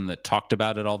person that talked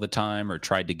about it all the time or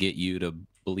tried to get you to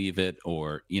believe it.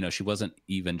 Or, she wasn't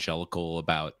evangelical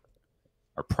about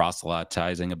or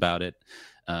proselytizing about it.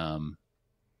 Um,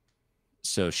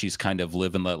 so she's kind of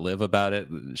live and let live about it.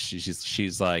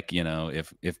 She's like,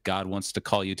 if God wants to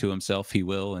call you to himself, he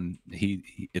will, and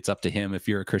it's up to him if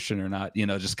you're a Christian or not.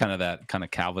 Just kind of that kind of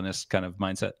Calvinist kind of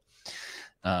mindset.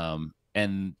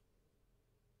 And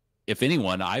if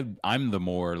anyone, I'm the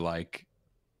more like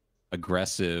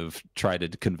aggressive, try to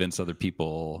convince other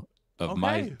people of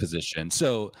my Okay. position.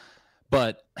 So,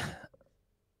 but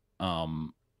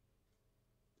um,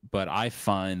 but I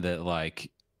find that like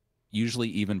usually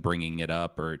even bringing it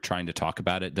up or trying to talk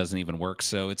about it doesn't even work.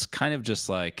 So it's just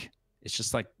like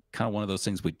kind of one of those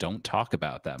things we don't talk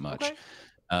about that much. Okay.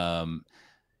 Um,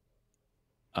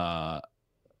 uh,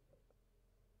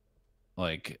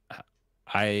 like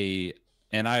I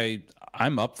and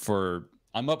I'm up for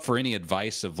any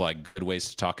advice of like good ways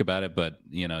to talk about it, but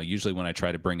usually when I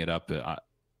try to bring it up,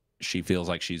 she feels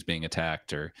like she's being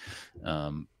attacked, or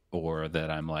that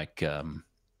I'm like,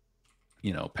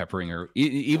 you know, peppering her,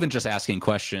 even just asking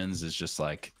questions is just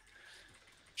like,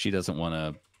 she doesn't want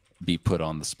to be put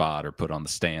on the spot or put on the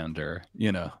stand, or,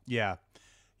 you know. Yeah.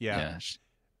 Yeah. Yeah.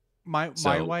 My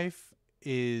So wife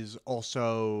is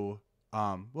also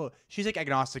well, she's like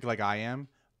agnostic like I am.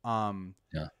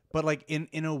 yeah. But like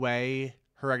in a way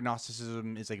her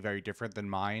agnosticism is like very different than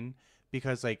mine,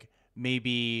 because like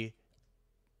maybe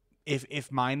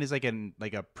if mine is like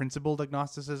a principled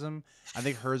agnosticism, I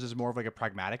think hers is more of like a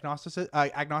pragmatic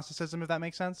agnosticism, if that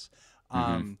makes sense.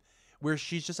 Hmm. Where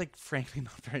she's just like frankly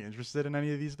not very interested in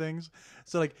any of these things.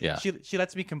 So like Yeah. she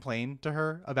lets me complain to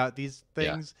her about these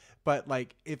Yeah. things, but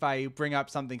like if I bring up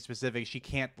something specific, she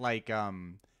can't like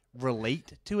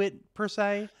relate to it per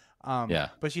se. Yeah.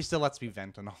 But she still lets me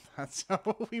vent and all that, so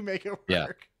we make it Yeah.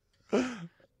 work.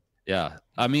 Yeah.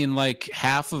 I mean, like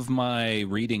half of my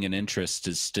reading and interest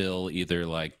is still either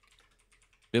like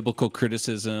biblical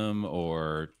criticism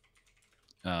or,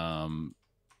 um,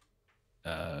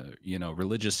 you know,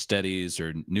 religious studies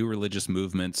or new religious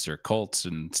movements or cults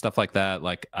and stuff like that.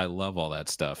 Like, I love all that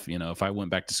stuff. You know, if I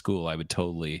went back to school, I would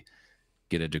totally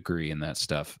get a degree in that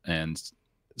stuff. And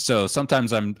so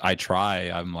sometimes I'm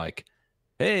like,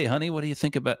 hey, honey, what do you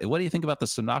think about the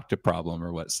synoptic problem,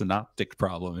 or what synoptic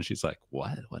problem? And she's like,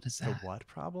 what is The that? what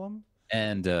problem?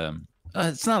 And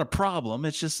it's not a problem.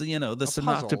 It's just, you know, the A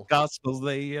synoptic puzzle. gospels,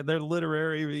 they're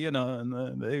literary, you know,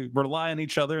 and they rely on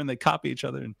each other and they copy each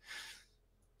other. And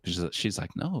she's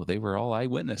like, no, they were all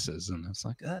eyewitnesses. And it's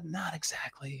like, not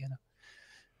exactly, you know.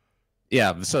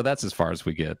 Yeah, so that's as far as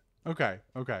we get. Okay.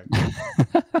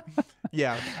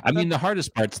 Yeah. I mean, the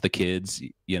hardest part's the kids,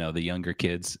 you know, the younger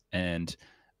kids. And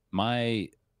my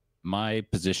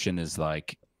position is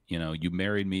like, you know, you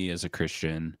married me as a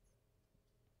Christian.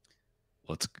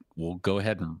 We'll go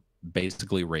ahead and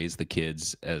basically raise the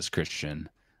kids as Christian.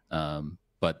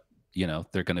 But, you know,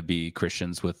 they're going to be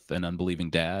Christians with an unbelieving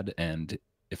dad. And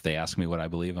if they ask me what I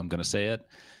believe, I'm going to say it.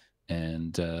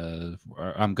 And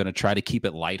I'm going to try to keep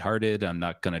it lighthearted. I'm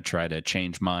not going to try to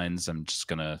change minds. I'm just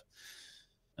going to,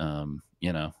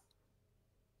 you know,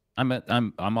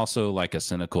 I'm also like a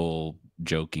cynical,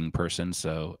 joking person.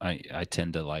 So I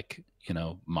tend to like, you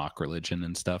know, mock religion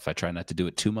and stuff. I try not to do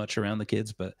it too much around the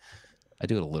kids, but I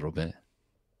do it a little bit.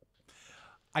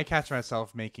 I catch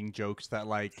myself making jokes that,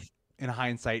 like, in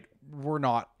hindsight, were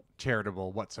not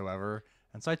charitable whatsoever.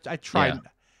 And so I try. Yeah.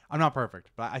 I'm not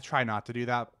perfect, but I try not to do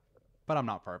that. But I'm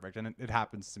not perfect, and it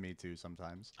happens to me too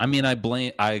sometimes. I mean, I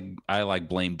like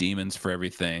blame demons for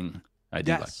everything. I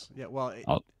do. Yes. Yeah. Well.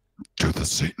 I'll do the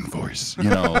Satan voice. You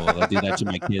know, I do that to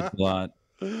my kids a lot,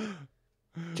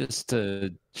 just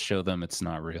to show them it's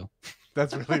not real.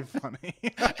 That's really funny.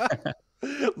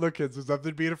 Look, kids, there's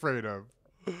nothing to be afraid of.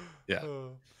 Yeah.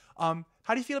 How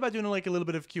do you feel about doing like a little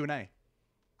bit of Q&A?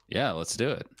 Yeah, let's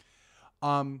do it.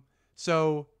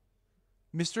 So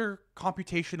Mr.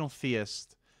 Computational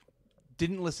Theist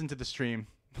didn't listen to the stream.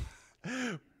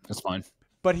 That's fine.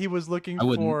 But he was looking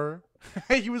for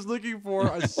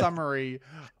a summary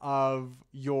of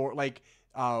your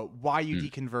why you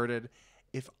deconverted.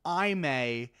 If I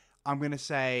may, I'm going to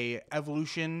say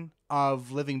evolution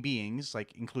of living beings,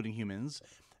 like including humans,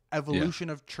 evolution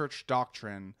of church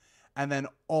doctrine, and then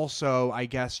also, I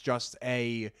guess, just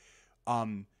a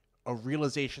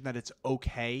realization that it's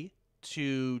okay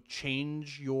to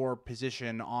change your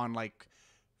position on like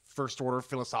first order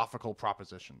philosophical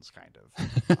propositions, kind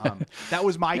of. That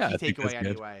was my key takeaway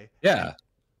anyway. Yeah.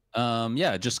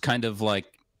 Yeah, just kind of like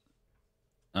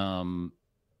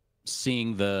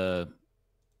seeing the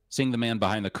man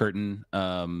behind the curtain,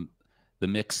 the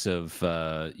mix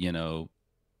of you know,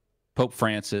 Pope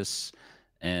Francis,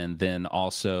 and then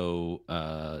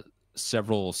also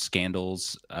several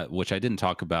scandals, which I didn't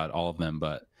talk about all of them,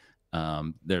 but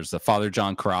there's the Father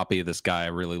John Carapi, this guy I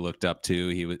really looked up to.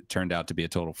 He turned out to be a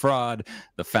total fraud.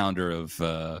 The founder of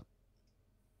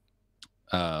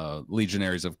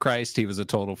Legionaries of Christ, he was a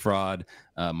total fraud.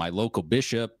 My local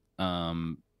bishop,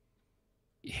 I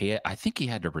think he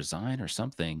had to resign or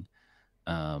something,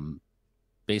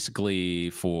 basically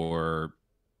for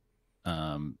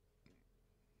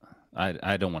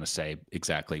I don't want to say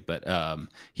exactly, but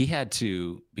he had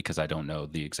to, because I don't know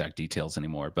the exact details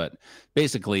anymore. But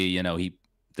basically, you know,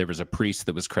 there was a priest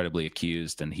that was credibly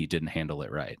accused, and he didn't handle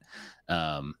it right.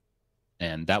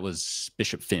 And that was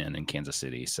Bishop Finn in Kansas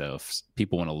City. So if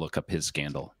people want to look up his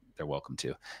scandal, they're welcome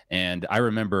to. And I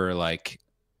remember, like,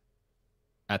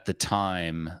 at the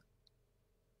time,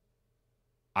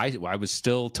 I was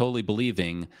still totally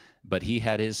believing, but he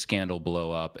had his scandal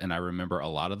blow up, and I remember a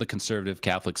lot of the conservative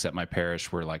Catholics at my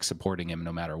parish were like supporting him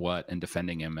no matter what and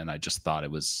defending him, and I just thought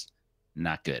it was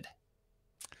not good.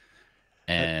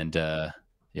 That And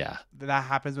yeah, that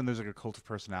happens when there's like a cult of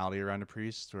personality around a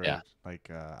priest, yeah, where like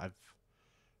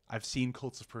I've seen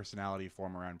cults of personality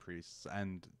form around priests,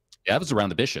 and yeah, that was around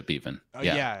the bishop even.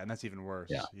 Yeah, yeah, and that's even yeah, worse.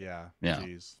 Yeah, yeah.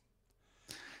 jeez.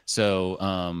 So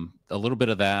a little bit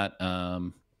of that,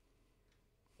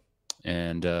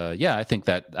 and yeah, I think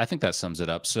that sums it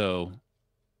up. So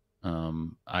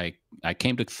I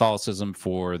came to Catholicism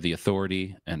for the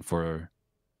authority and for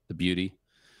the beauty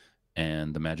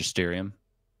and the magisterium.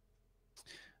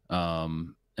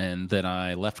 And then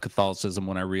I left Catholicism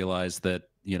when I realized that,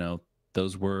 you know,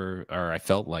 those were, or I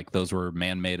felt like those were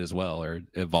man-made as well, or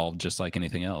evolved just like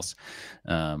anything else.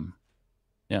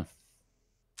 Yeah.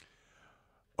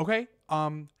 Okay.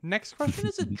 Next question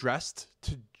is addressed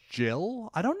to Jill.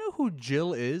 I don't know who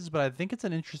Jill is, but I think it's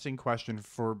an interesting question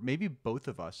for maybe both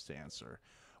of us to answer.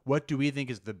 What do we think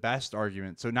is the best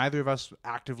argument? So neither of us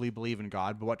actively believe in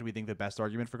God, but what do we think the best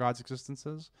argument for God's existence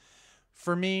is?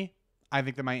 For me, I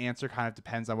think that my answer kind of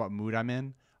depends on what mood I'm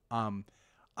in. Um,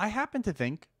 I happen to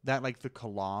think that like the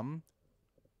Kalam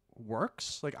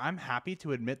works. Like I'm happy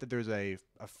to admit that there's a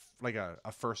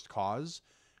first cause.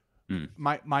 Mm.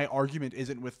 My argument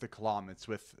isn't with the Kalam, it's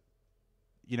with,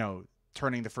 you know,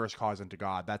 turning the first cause into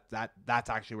God. That's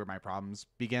actually where my problems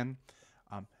begin.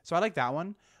 So I like that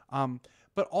one.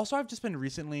 But also I've just been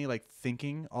recently like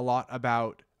thinking a lot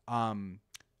about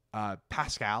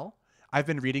Pascal. I've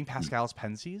been reading Pascal's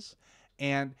Pensies,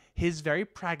 and his very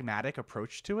pragmatic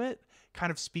approach to it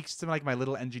kind of speaks to like my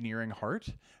little engineering heart,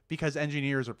 because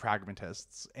engineers are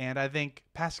pragmatists, and I think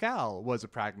Pascal was a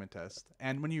pragmatist.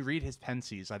 And when you read his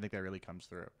Pensies, I think that really comes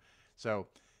through. So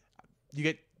you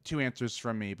get two answers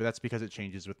from me, but that's because it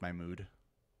changes with my mood.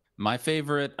 My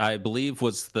favorite, I believe,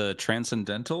 was the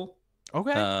Transcendental,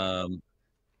 Okay. um,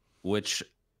 which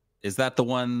is that the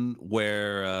one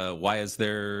where why is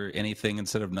there anything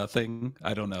instead of nothing?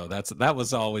 I don't know. That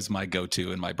was always my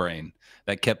go-to in my brain.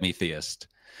 That kept me theist.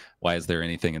 Why is there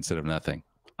anything instead of nothing?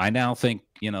 I now think,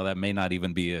 you know, that may not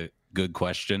even be a good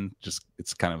question. Just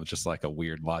it's kind of just like a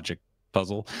weird logic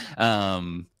puzzle.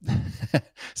 Um,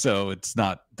 so it's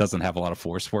not doesn't have a lot of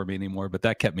force for me anymore. But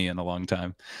that kept me in a long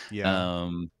time. Yeah.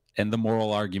 And the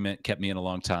moral argument kept me in a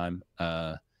long time.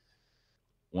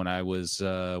 When I was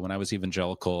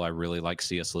evangelical, I really liked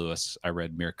C.S. Lewis. I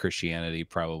read Mere Christianity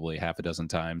probably half a dozen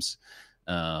times.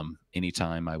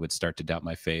 Anytime I would start to doubt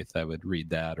my faith, I would read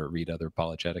that or read other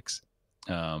apologetics.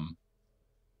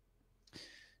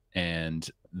 And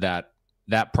that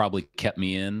probably kept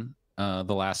me in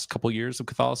the last couple years of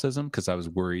Catholicism, because I was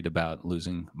worried about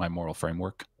losing my moral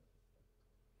framework.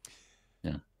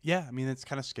 Yeah. Yeah, I mean it's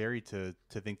kind of scary to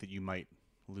think that you might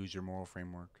lose your moral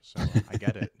framework. So I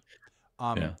get it.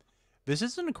 Yeah. This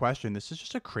isn't a question. This is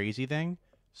just a crazy thing.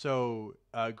 So,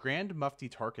 Grand Mufti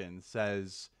Tarkin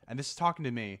says, and this is talking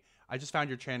to me. I just found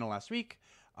your channel last week,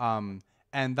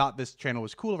 and thought this channel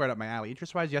was cool, right up my alley.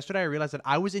 Interest-wise, yesterday I realized that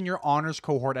I was in your honors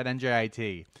cohort at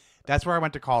NJIT. That's where I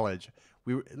went to college.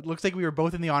 It looks like we were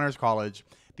both in the honors college.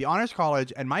 The honors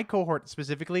college and my cohort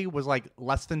specifically was like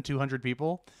less than 200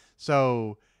 people.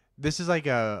 So this is like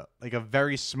a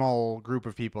very small group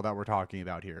of people that we're talking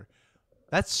about here.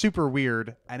 That's super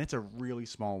weird, and it's a really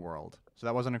small world. So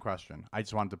that wasn't a question. I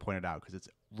just wanted to point it out because it's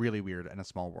really weird and a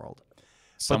small world.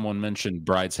 Someone mentioned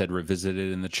Brideshead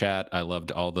Revisited in the chat. I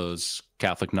loved all those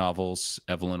Catholic novels.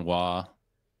 Evelyn Waugh,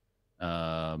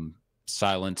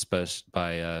 Silence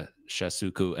by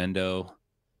Shasuku Endo.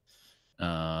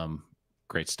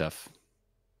 Great stuff.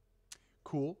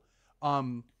 Cool.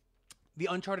 The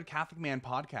Uncharted Catholic Man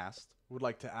podcast would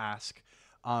like to ask,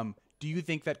 do you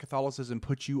think that Catholicism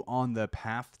put you on the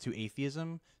path to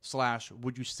atheism, /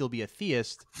 would you still be a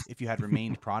theist if you had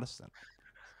remained Protestant?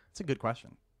 It's a good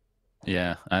question.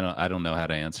 Yeah, I don't know how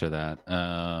to answer that.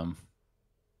 I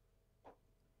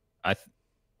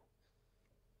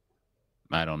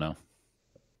don't know.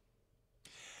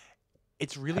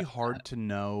 It's really hard to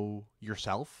know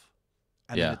yourself,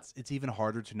 and then it's even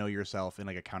harder to know yourself in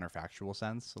like a counterfactual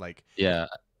sense. Like, yeah,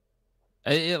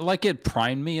 it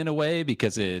primed me in a way,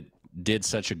 because it did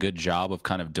such a good job of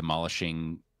kind of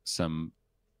demolishing some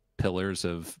pillars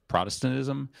of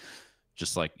Protestantism,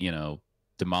 just like, you know,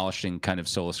 demolishing kind of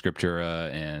sola scriptura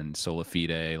and sola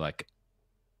fide. Like,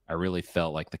 I really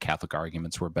felt like the Catholic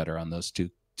arguments were better on those two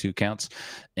counts,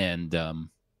 and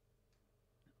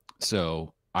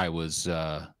so I was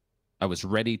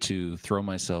ready to throw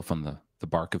myself on the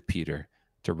bark of Peter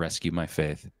to rescue my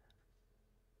faith.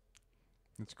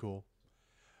 That's cool.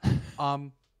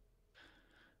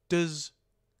 Does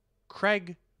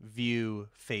Craig view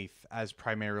faith as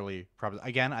primarily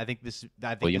again? I think this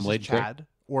William is Lane Craig? Chad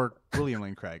or William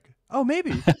Lane Craig. Oh,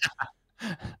 maybe.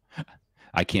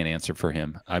 I can't answer for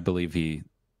him. I don't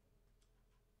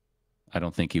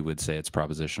think he would say it's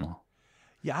propositional.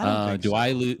 Yeah, I don't think do so.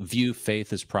 I view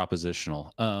faith as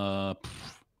propositional? Man,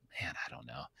 I don't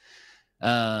know.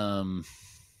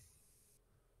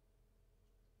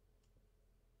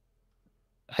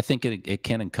 I think it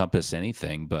can encompass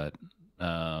anything, but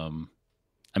I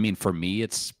mean, for me,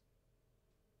 it's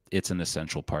an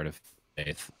essential part of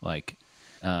faith. Like,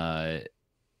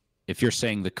 if you're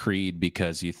saying the creed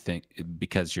because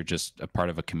you're just a part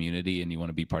of a community and you want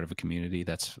to be part of a community,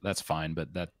 that's fine,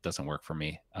 but that doesn't work for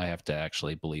me. I have to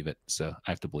actually believe it. So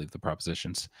I have to believe the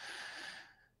propositions.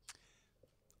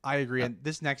 I agree. And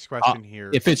this next question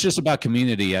here, if it's just about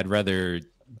community, I'd rather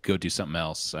go do something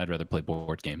else. I'd rather play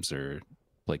board games or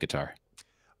play guitar.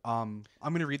 I'm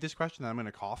going to read this question, then I'm going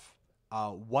to cough.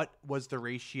 What was the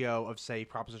ratio of, say,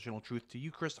 propositional truth to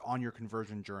Eucharist on your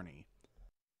conversion journey?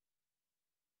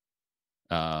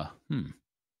 The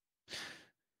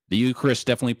Eucharist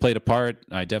definitely played a part.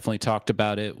 I definitely talked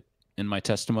about it in my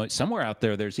testimony. Somewhere out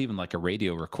there's even like a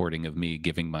radio recording of me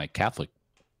giving my Catholic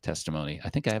testimony. I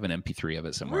think I have an MP3 of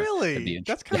it somewhere. Really?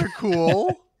 That's kind of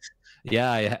cool.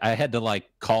 Yeah, I had to like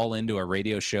call into a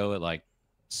radio show at like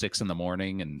 6 a.m.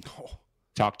 and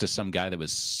talk to some guy that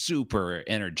was super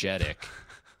energetic.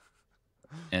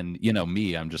 And you know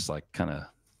me, I'm just like kind of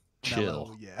chill.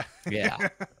 Mellow, yeah.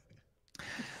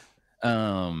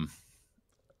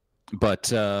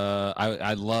 But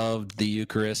I loved the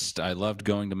Eucharist. I loved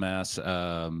going to Mass.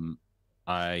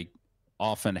 I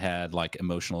often had like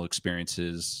emotional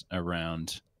experiences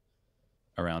around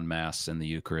Mass and the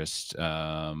Eucharist.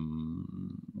 For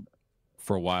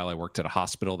a while, I worked at a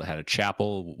hospital that had a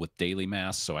chapel with daily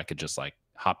Mass, so I could just like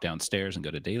hop downstairs and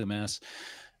go to daily Mass.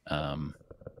 I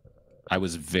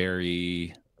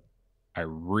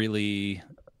really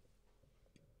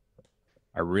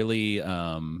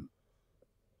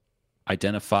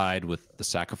identified with the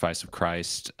sacrifice of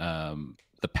Christ.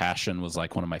 The Passion was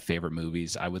like one of my favorite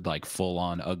movies. I would like full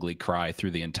on ugly cry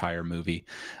through the entire movie.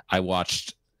 I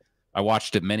watched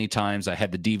it many times. I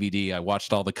had the DVD. I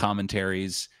watched all the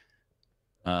commentaries.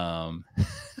 Can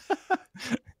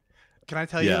I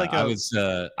tell you? Like, I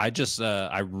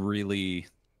really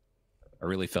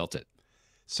felt it.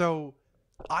 So,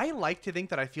 I like to think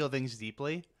that I feel things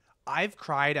deeply. I've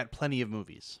cried at plenty of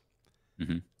movies.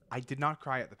 Mm-hmm. I did not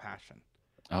cry at The Passion.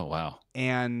 Oh, wow.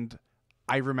 And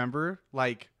I remember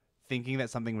like thinking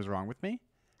that something was wrong with me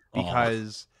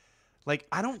because like,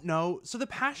 I don't know. So The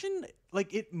Passion,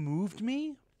 like, it moved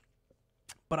me,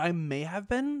 but I may have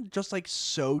been just like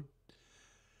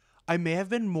I may have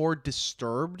been more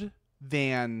disturbed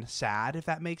than sad, if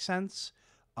that makes sense.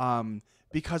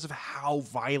 Because of how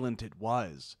violent it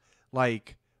was.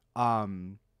 Like,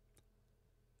 and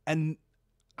I'm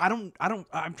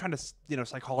trying to,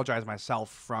 psychologize myself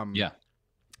from,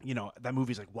 that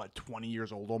movie's like what, 20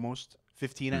 years old, almost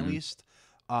 15 at least.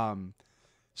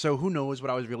 So who knows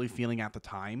what I was really feeling at the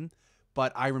time,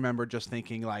 but I remember just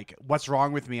thinking like, what's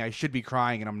wrong with me? I should be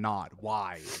crying and I'm not.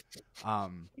 Why?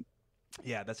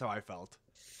 Yeah, that's how I felt.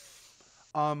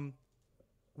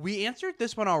 We answered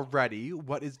this one already.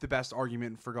 What is the best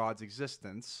argument for God's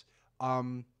existence?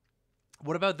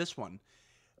 What about this one?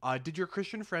 Did your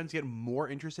Christian friends get more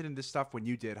interested in this stuff when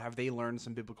you did? Have they learned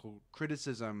some biblical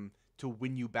criticism to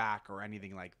win you back or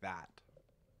anything like that?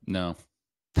 No.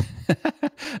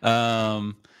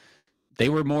 They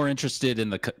were more interested in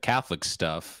the Catholic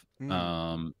stuff,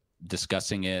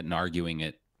 discussing it and arguing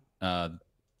it.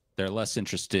 They're less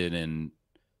interested in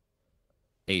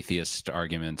atheist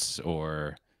arguments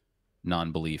or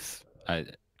non-belief. I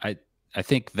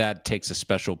think that takes a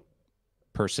special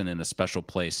person in a special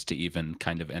place to even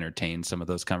kind of entertain some of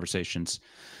those conversations.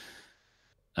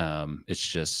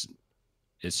 It's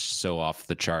so off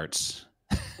the charts.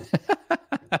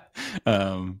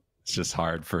 It's just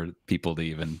hard for people to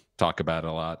even talk about it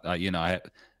a lot.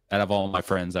 Out of all my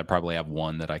friends, I probably have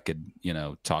one that I could,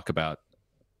 talk about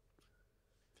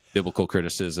biblical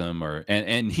criticism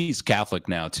and he's Catholic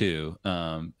now too.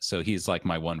 So he's like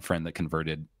my one friend that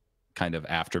converted kind of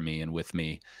after me and with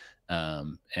me.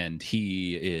 And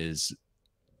he's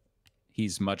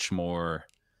much more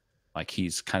like,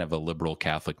 he's kind of a liberal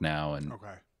Catholic now. And,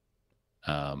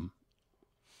 I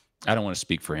don't want to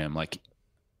speak for him. Like,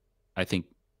 I think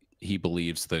he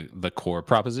believes the core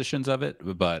propositions of it,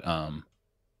 but,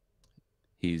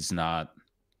 he's not,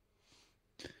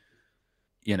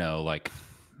 like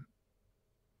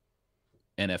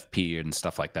NFP and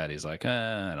stuff like that. He's like,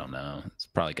 I don't know. It's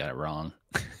probably got it wrong.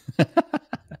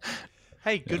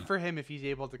 Hey, Yeah. good for him if he's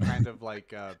able to kind of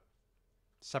like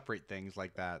separate things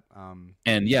like that.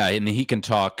 And yeah, and he can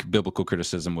talk biblical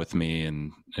criticism with me,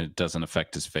 and it doesn't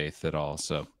affect his faith at all.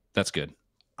 So that's good.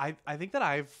 I think that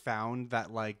I've found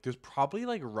that like there's probably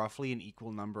like roughly an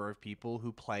equal number of people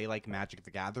who play like Magic the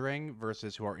Gathering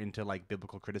versus who are into like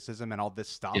biblical criticism and all this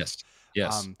stuff. Yes.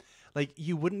 Yes. Um, like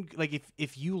you wouldn't like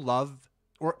if you love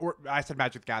or I said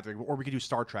Magic the Gathering, or we could do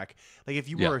Star Trek. Like if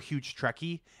you Yeah. were a huge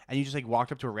Trekkie and you just like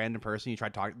walked up to a random person, and you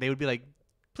tried to talk, they would be like,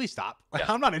 "Please stop! Like,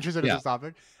 Yeah. I'm not interested in Yeah. this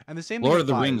topic." And the same thing Lord of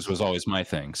the applies. Rings was always my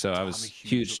thing. So I I'm was a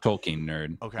huge Tolkien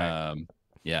nerd. Okay.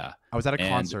 Yeah. I was at a And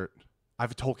concert. I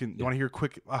have a Tolkien. You want to hear a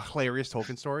quick, hilarious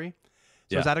Tolkien story?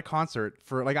 So I was Yeah. at a concert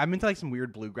for like I'm into like some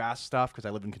weird bluegrass stuff because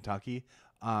I live in Kentucky.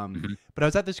 Mhm. But I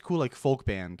was at this cool like folk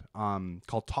band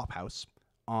called Top House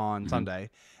on Mhm. Sunday,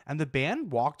 and the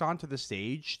band walked onto the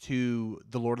stage to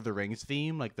the Lord of the Rings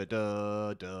theme, like the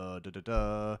da da da da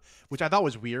da, which I thought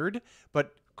was weird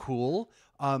but cool.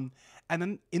 And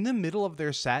then in the middle of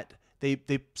their set, they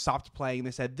stopped playing and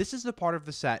they said, "This is the part of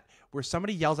the set where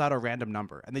somebody yells out a random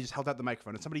number," and they just held out the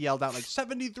microphone and somebody yelled out like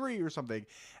 73 or something,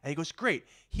 and he goes, "Great."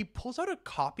 He pulls out a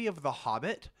copy of The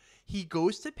Hobbit. He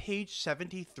goes to page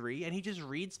 73 and he just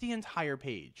reads the entire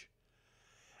page.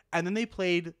 And then they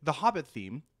played the Hobbit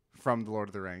theme from The Lord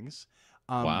of the Rings.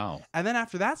 Wow. And then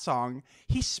after that song,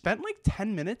 he spent like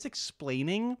 10 minutes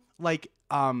explaining like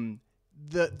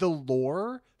the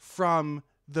lore from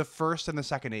the first and the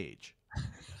second age.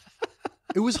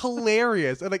 It was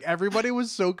hilarious. And like everybody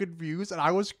was so confused and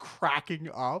I was cracking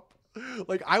up.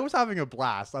 Like I was having a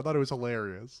blast. I thought it was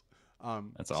hilarious.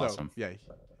 That's so, awesome. Yeah.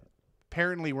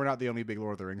 Apparently we're not the only big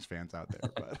Lord of the Rings fans out there,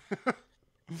 but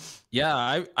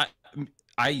Yeah,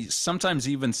 I sometimes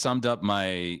even summed up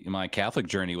my Catholic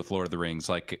journey with Lord of the Rings.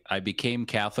 Like I became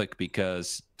Catholic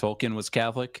because Tolkien was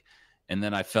Catholic, and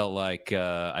then I felt like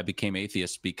I became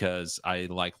atheist because I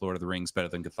like Lord of the Rings better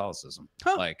than Catholicism.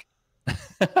 Huh. Like,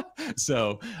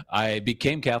 so I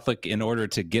became Catholic in order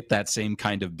to get that same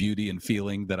kind of beauty and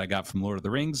feeling that I got from Lord of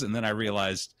the Rings, and then I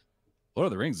realized Lord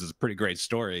of the Rings is a pretty great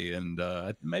story, and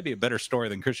maybe a better story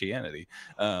than Christianity.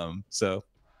 So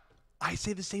I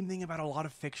say the same thing about a lot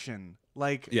of fiction.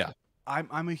 Like, yeah,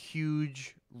 I'm a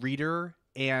huge reader,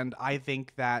 and I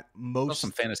think that most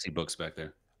some fantasy books back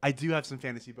there. I do have some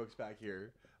fantasy books back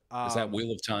here. Is that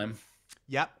Wheel of Time?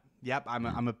 Yep.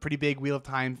 I'm a pretty big Wheel of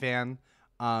Time fan.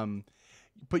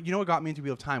 But you know what got me into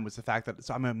Wheel of Time was the fact that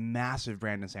I'm a massive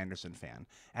Brandon Sanderson fan.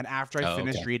 And after I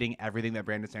finished reading everything that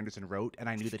Brandon Sanderson wrote, and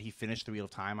I knew that he finished the Wheel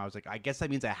of Time, I was like, I guess that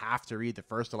means I have to read the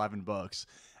first 11 books.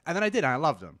 And then I did, and I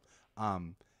loved them.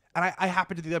 And I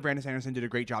happen to think that Brandon Sanderson did a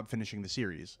great job finishing the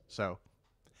series. So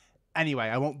anyway,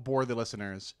 I won't bore the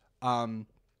listeners. I'm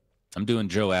doing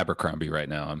Joe Abercrombie right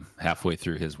now. I'm halfway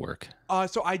through his work.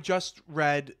 So I just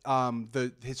read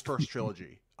his first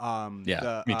trilogy.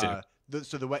 Yeah, me too.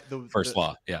 The First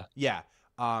Law, yeah. Yeah.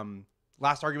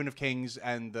 Last Argument of Kings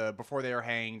and the Before They Are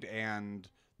Hanged and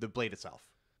the Blade itself.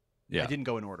 Yeah. I didn't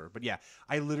go in order, but yeah,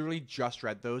 I literally just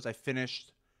read those. I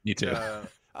finished. Me too.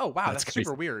 Oh wow, that's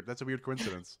super weird. That's a weird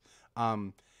coincidence.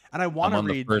 And I want to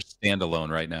read the first standalone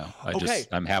right now.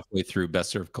 I'm halfway through Best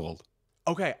Served Cold.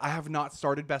 Okay, I have not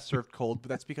started Best Served Cold, but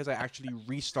that's because I actually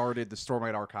restarted the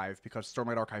Stormlight Archive because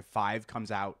Stormlight Archive 5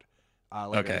 comes out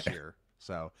later this year.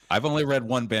 So I've only read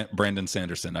one Brandon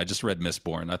Sanderson. I just read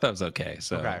Mistborn. I thought it was okay.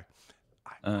 So okay.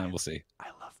 We'll see. I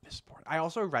love Mistborn. I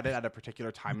also read it at a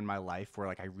particular time in my life where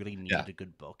like I really needed a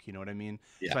good book. You know what I mean?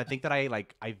 Yeah. So I think that I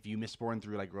view Mistborn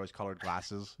through like rose-colored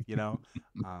glasses. You know,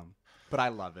 but I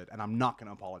love it, and I'm not going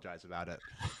to apologize about it.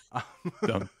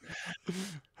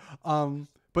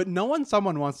 But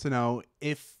someone wants to know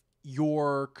if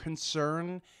your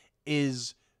concern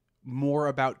is more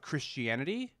about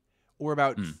Christianity or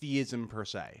about theism per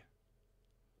se.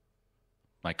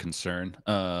 My concern,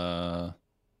 I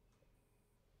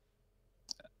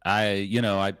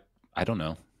don't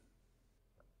know.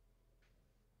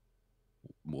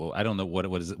 Well, I don't know what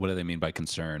do they mean by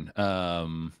concern?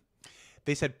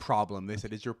 They said problem. They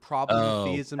said, is your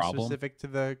problem theism specific to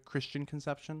the Christian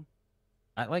conception?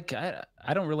 I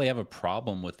don't really have a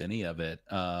problem with any of it.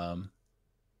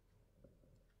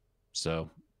 So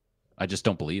I just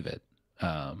don't believe it.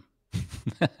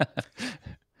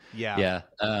 Yeah.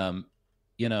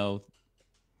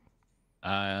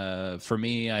 For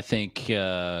me, I think,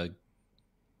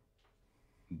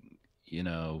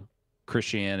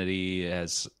 Christianity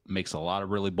makes a lot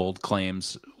of really bold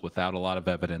claims without a lot of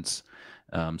evidence.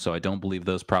 So I don't believe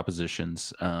those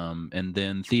propositions. And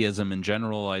then theism in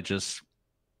general, I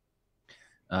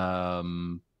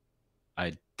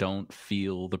don't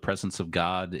feel the presence of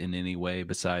God in any way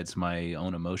besides my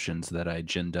own emotions that I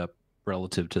ginned up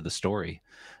relative to the story.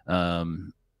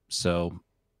 So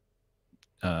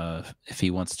if he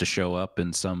wants to show up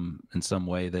in some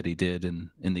way that he did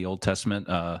in the Old Testament,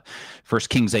 1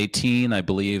 Kings 18, I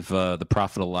believe the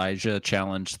prophet Elijah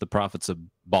challenged the prophets of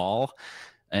Baal,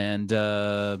 and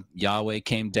Yahweh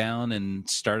came down and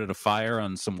started a fire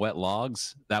on some wet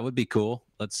logs. That would be cool.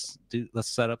 Let's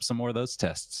set up some more of those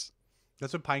tests.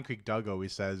 That's what Pine Creek Doug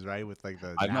always says, right? With like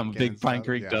the I'm a big Pine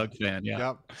Creek Doug fan.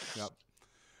 Yeah. Yep.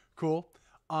 Cool.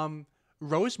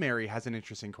 Rosemary has an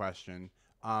interesting question.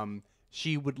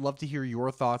 She would love to hear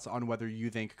your thoughts on whether you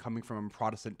think coming from a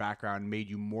Protestant background made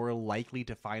you more likely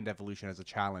to find evolution as a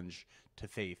challenge to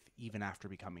faith, even after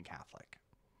becoming Catholic.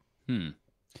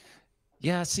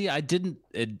 Yeah. See, I didn't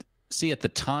see at the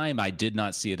time. I did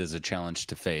not see it as a challenge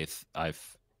to faith.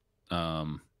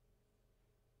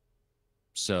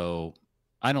 So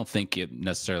I don't think it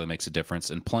necessarily makes a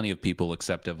difference, and plenty of people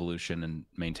accept evolution and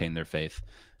maintain their faith.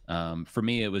 For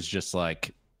me, it was just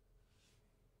like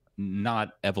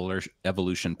not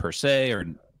evolution per se, or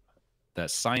the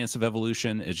science of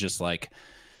evolution. It's just like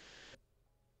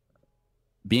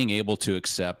being able to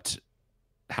accept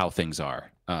how things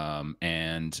are,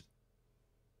 and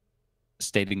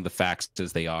stating the facts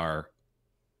as they are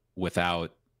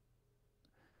without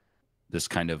this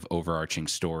kind of overarching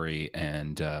story.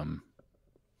 And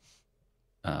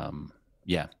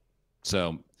yeah,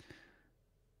 so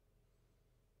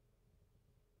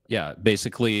yeah,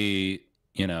 basically,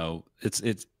 you know,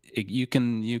 you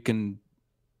can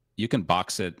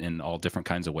box it in all different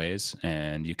kinds of ways,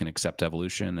 and you can accept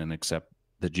evolution and accept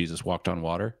that Jesus walked on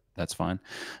water. That's fine.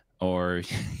 Or,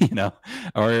 you know,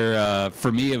 or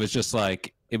for me, it was just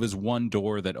like, it was one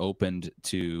door that opened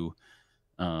to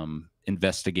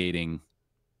investigating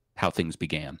how things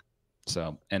began.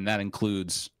 So, and that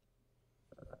includes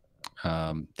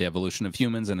the evolution of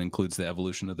humans, and includes the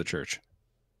evolution of the church.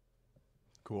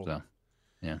 Cool. So,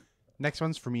 yeah. Next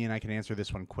one's for me, and I can answer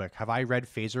this one quick. Have I read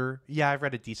Phaser? Yeah, I've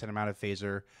read a decent amount of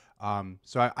Phaser.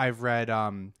 So I've read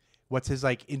what's his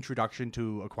like introduction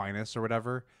to Aquinas or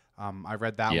whatever. I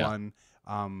read that one.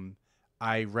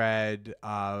 I read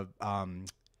oh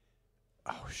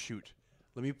shoot.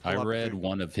 Let me pull I up read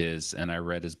one of his, and I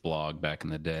read his blog back in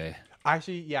the day.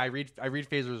 Actually, yeah, I read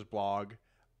Phaser's blog.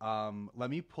 Let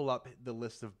me pull up the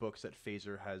list of books that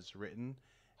Phaser has written.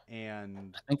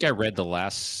 And I think I read The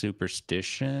Last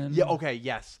Superstition. Yeah, okay,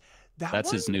 yes. That's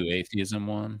his New Atheism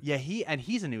one. Yeah,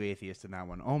 he's a new atheist in that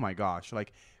one. Oh my gosh.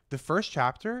 Like the first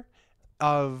chapter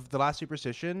of The Last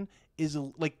Superstition is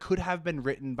like could have been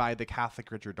written by the Catholic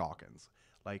Richard Dawkins.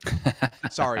 Like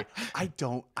sorry, I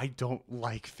don't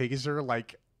like Phaser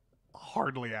like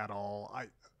hardly at all.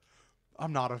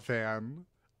 I'm not a fan.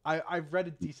 I've read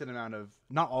a decent amount of,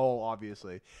 not all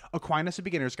obviously. Aquinas, A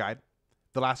Beginner's Guide,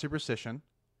 The Last Superstition.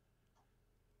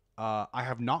 I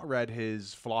have not read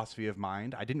his Philosophy of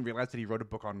Mind. I didn't realize that he wrote a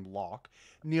book on Locke.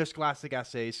 Neo-Scholastic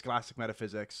Essays, Scholastic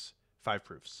Metaphysics, 5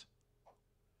 Proofs.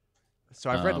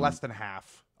 So I've read less than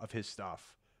half of his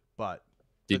stuff. But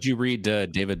did you read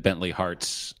David Bentley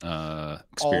Hart's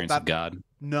Experience of God?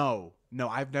 No,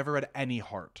 I've never read any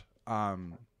Hart.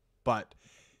 But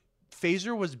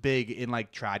Phaser was big in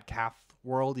like trad calf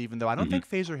world, even though I don't think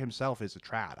Phaser himself is a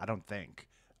trad. I don't think.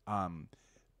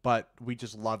 But we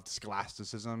just loved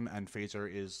scholasticism, and Phaser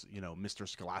is, you know, Mr.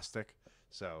 Scholastic.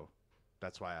 So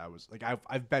that's why I was like,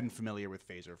 I've been familiar with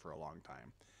Phaser for a long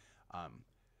time.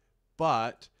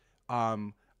 But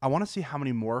I want to see how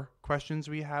many more questions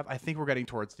we have. I think we're getting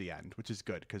towards the end, which is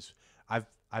good because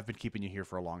I've been keeping you here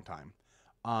for a long time.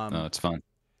 Oh, it's fun.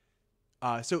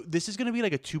 So this is going to be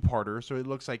like a two-parter. So it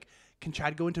looks like, can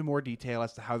Chad go into more detail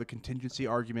as to how the contingency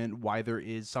argument, why there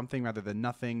is something rather than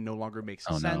nothing, no longer makes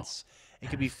sense? No. It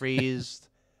could be phrased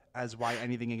as why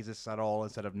anything exists at all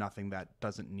instead of nothing that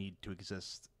doesn't need to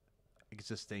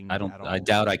existing at all. I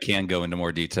doubt I can go into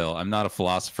more detail. I'm not a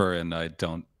philosopher, and I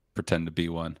don't pretend to be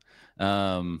one.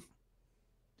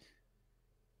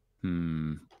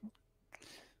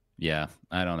 Yeah,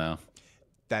 I don't know.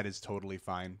 That is totally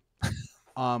fine.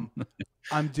 I'm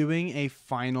doing a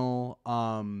final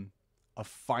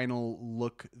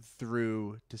look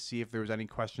through to see if there was any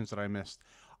questions that I missed.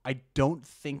 I don't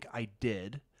think I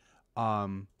did.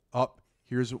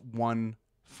 Here's one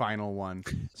final one.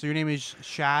 So your name is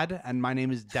Shad, and my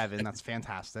name is Devin. That's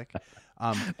fantastic.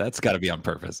 That's got to be on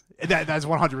purpose. That's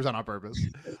 100% on purpose.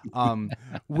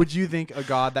 Would you think a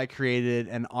God that created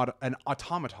an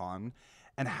automaton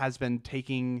and has been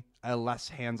taking a less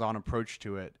hands-on approach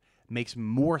to it makes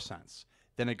more sense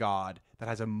than a God that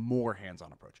has a more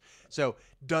hands-on approach? So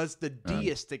does the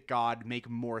deistic God make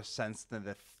more sense than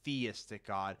the theistic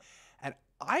God? And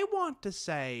I want to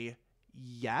say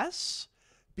yes,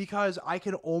 because I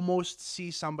could almost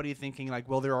see somebody thinking like,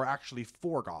 well, there are actually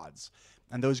 4 gods,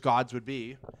 and those gods would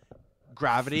be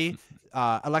gravity,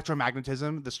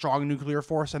 electromagnetism, the strong nuclear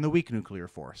force, and the weak nuclear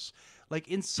force. Like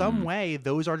in some way,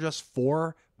 those are just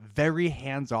 4 very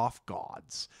hands-off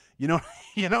gods. You know,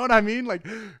 you know what I mean? Like,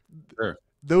 Sure.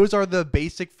 those are the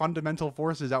basic fundamental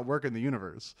forces at work in the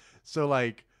universe. So,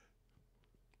 like,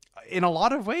 in a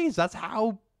lot of ways, that's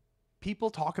how people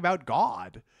talk about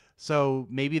God. So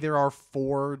maybe there are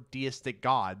 4 deistic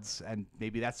gods, and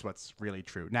maybe that's what's really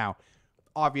true. Now,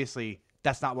 obviously,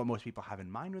 that's not what most people have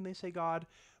in mind when they say God.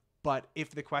 But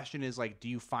if the question is like, do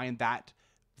you find that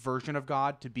version of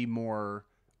God to be more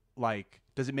like,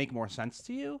 does it make more sense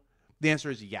to you? The answer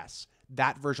is yes.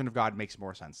 That version of God makes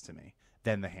more sense to me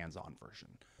than the hands-on version.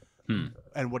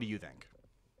 And what do you think?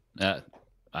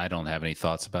 I don't have any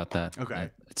thoughts about that. Okay.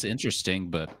 It's interesting,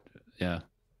 but yeah.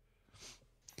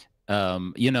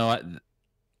 You know,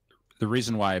 the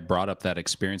reason why I brought up that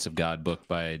Experience of God book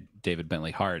by David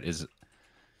Bentley Hart is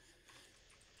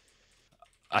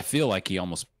I feel like he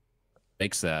almost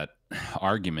makes that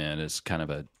argument as kind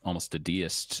of almost a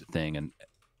deist thing, and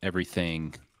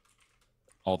everything,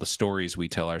 all the stories we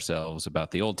tell ourselves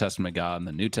about the Old Testament God and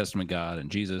the New Testament God and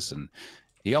Jesus, and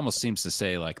he almost seems to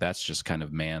say like that's just kind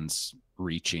of man's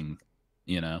reaching,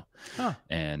 you know.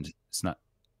 And it's not.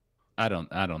 I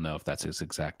don't know if that's his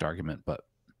exact argument, but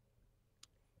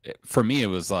for me, it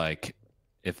was like,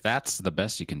 if that's the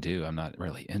best you can do, I'm not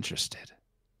really interested.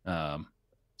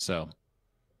 So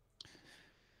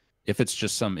if it's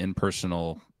just some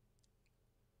impersonal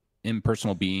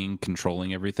being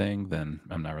controlling everything, then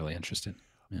I'm not really interested.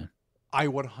 Yeah. I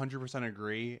 100%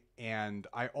 agree, and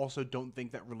I also don't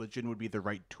think that religion would be the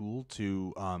right tool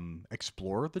to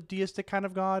explore the deistic kind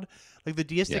of God. Like the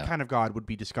deistic kind of God would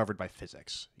be discovered by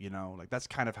physics, you know? Like that's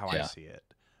kind of how I see it.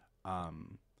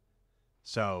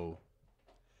 So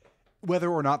whether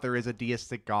or not there is a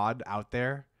deistic God out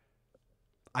there,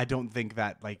 I don't think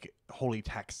that like holy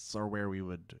texts are where we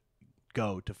would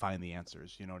go to find the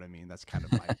answers. You know what I mean? That's kind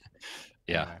of like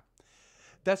anyway.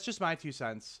 That's just my 2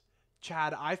 cents.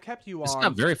 Chad, I've kept you on. It's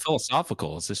not very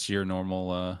philosophical. Is this your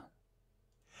normal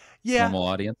normal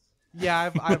audience?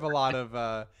 Yeah, I have a lot of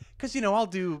because I'll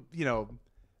do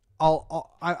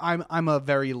I'm a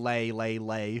very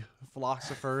lay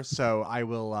philosopher, so I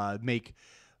will make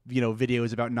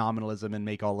videos about nominalism and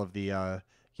make all of the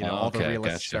all the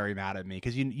realists very mad at me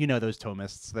because you know those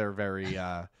Thomists, they're very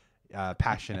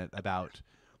passionate about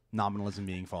nominalism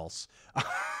being false.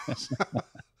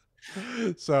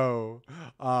 So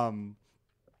I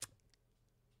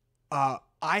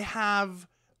have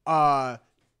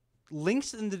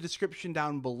links in the description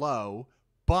down below,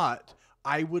 but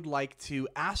I would like to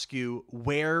ask you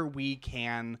where we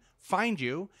can find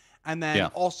you, and then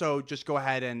also just go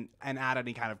ahead and add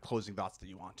any kind of closing thoughts that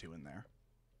you want to in there.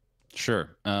 Sure.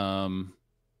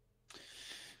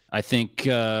 I think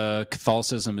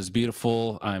Catholicism is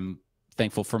beautiful. I'm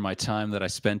thankful for my time that I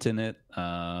spent in it.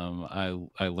 I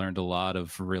learned a lot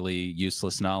of really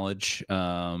useless knowledge,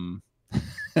 but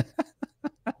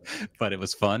it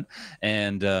was fun.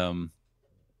 And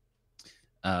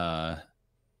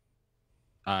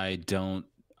I don't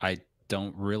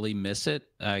really miss it.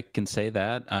 I can say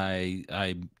that.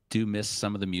 I do miss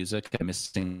some of the music. I miss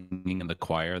singing in the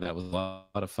choir. That was a lot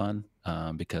of fun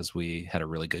because we had a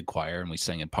really good choir and we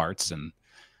sang in parts. And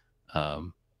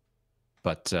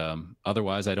but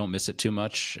otherwise, I don't miss it too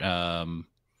much. I'm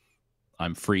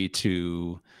free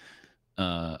to.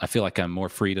 I feel like I'm more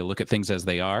free to look at things as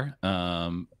they are,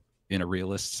 in a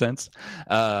realist sense,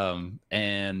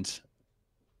 and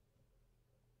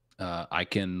I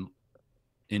can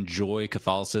enjoy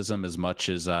Catholicism as much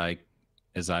as I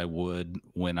would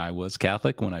when I was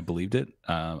Catholic, when I believed it.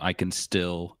 I can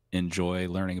still enjoy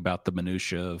learning about the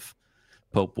minutia of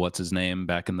Pope what's his name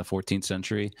back in the 14th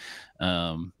century.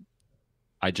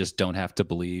 I just don't have to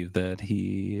believe that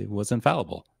he was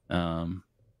infallible, and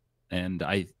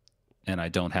I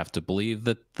don't have to believe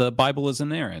that the Bible is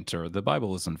inerrant or the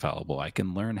Bible is infallible. I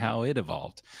can learn how it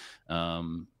evolved.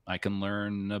 I can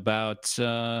learn about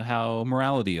how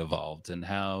morality evolved and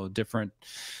how different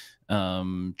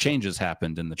changes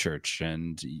happened in the church.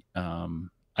 And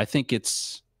I think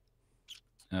it's,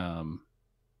 I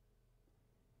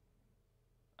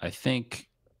think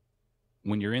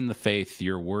when you're in the faith,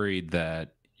 you're worried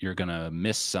that you're going to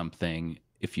miss something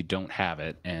if you don't have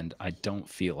it. And I don't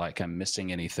feel like I'm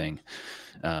missing anything.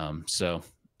 So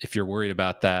if you're worried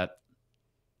about that,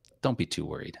 don't be too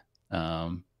worried.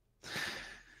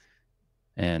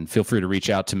 And feel free to reach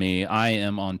out to me. I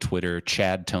am on Twitter,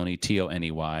 Chad Tony,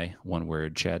 Tony, one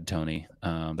word, Chad Tony.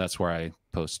 That's where I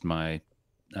post my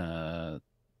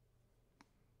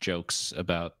jokes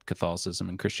about Catholicism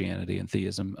and Christianity and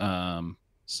theism.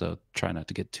 So try not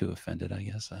to get too offended, I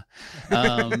guess.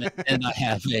 And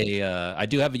I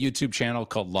do have a YouTube channel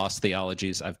called Lost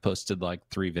Theologies. I've posted like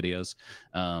 3 videos.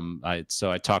 I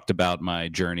talked about my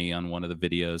journey on one of the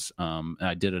videos. And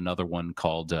I did another one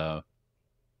called,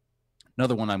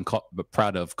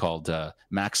 proud of, called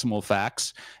Maximal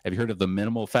Facts. Have you heard of the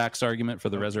minimal facts argument for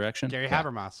the resurrection? Gary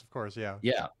Habermas, of course. Yeah.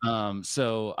 Yeah.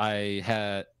 So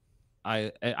I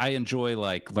enjoy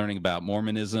like learning about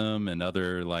Mormonism and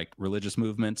other like religious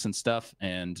movements and stuff.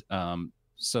 And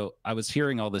so I was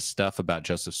hearing all this stuff about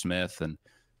Joseph Smith, and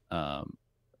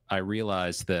I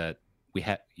realized that we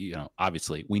had,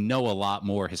 obviously we know a lot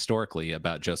more historically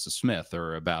about Joseph Smith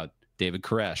or about David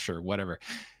Koresh or whatever.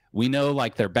 We know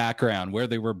like their background, where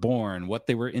they were born, what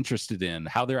they were interested in,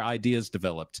 how their ideas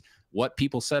developed, what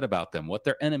people said about them, what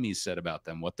their enemies said about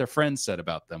them, what their friends said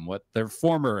about them, what their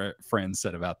former friends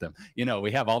said about them.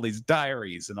 We have all these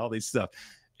diaries and all these stuff.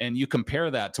 And you compare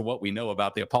that to what we know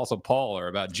about the Apostle Paul or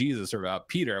about Jesus or about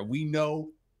Peter. We know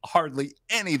hardly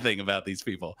anything about these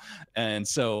people. And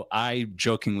so I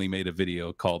jokingly made a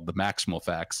video called The Maximal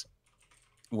Facts,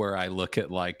 where I look at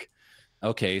like,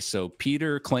 okay, so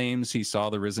Peter claims he saw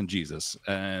the risen Jesus,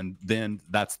 and then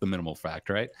that's the minimal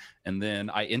fact, right? And then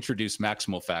I introduce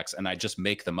maximal facts, and I just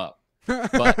make them up.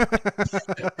 But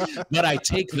I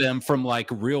take them from like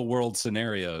real world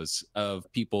scenarios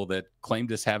of people that claim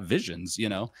to have visions,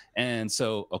 And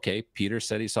so, okay, Peter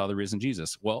said he saw the risen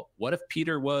Jesus. Well, what if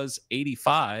Peter was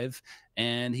 85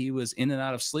 and he was in and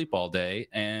out of sleep all day,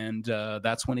 and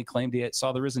that's when he claimed he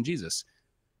saw the risen Jesus?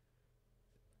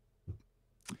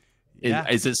 Yeah.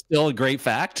 Is it still a great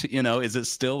fact? Is it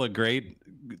still a great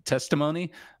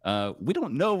testimony? We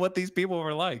don't know what these people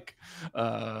were like.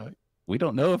 We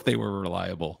don't know if they were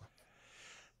reliable.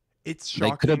 It's shocking.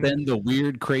 They could have been the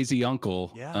weird, crazy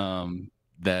uncle Yeah.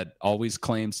 that always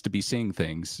claims to be seeing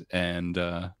things. And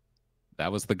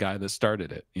that was the guy that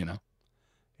started it, Yeah,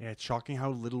 it's shocking how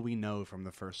little we know from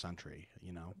the first century,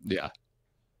 Yeah.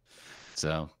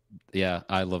 So, yeah,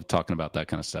 I love talking about that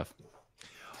kind of stuff.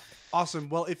 Awesome.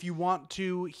 Well, if you want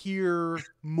to hear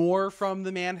more from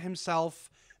the man himself,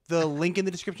 the link in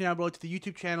the description down below to the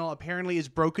YouTube channel apparently is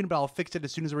broken, but I'll fix it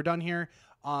as soon as we're done here.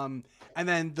 And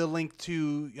then the link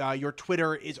to your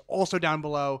Twitter is also down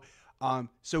below.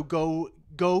 So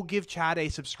go give Chad a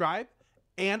subscribe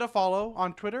and a follow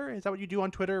on Twitter. Is that what you do on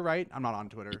Twitter, right? I'm not on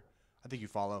Twitter. I think you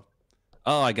follow.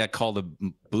 Oh, I got called a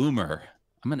boomer.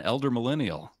 I'm an elder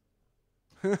millennial.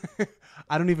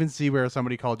 I don't even see where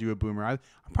somebody called you a boomer. I'm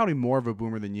probably more of a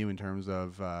boomer than you in terms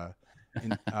of. I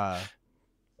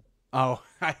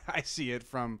see it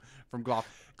from Gloff.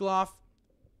 Gloff,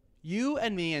 you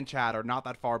and me and Chad are not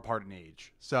that far apart in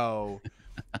age. So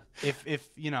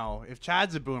if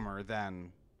Chad's a boomer,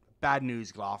 then bad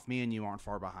news, Gloff. Me and you aren't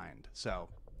far behind. So,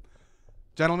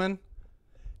 gentlemen,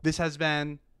 this has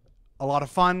been a lot of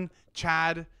fun.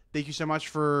 Chad, thank you so much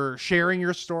for sharing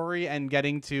your story and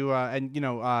getting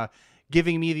to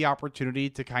giving me the opportunity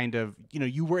to kind of,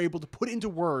 you were able to put into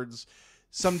words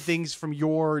some things from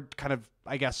your kind of,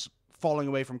 I guess, falling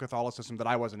away from Catholicism that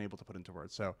I wasn't able to put into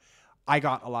words. So I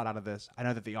got a lot out of this. I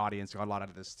know that the audience got a lot out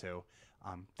of this too.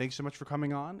 Thanks so much for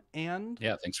coming on. And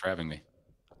yeah, thanks for having me.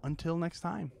 Until next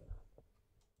time.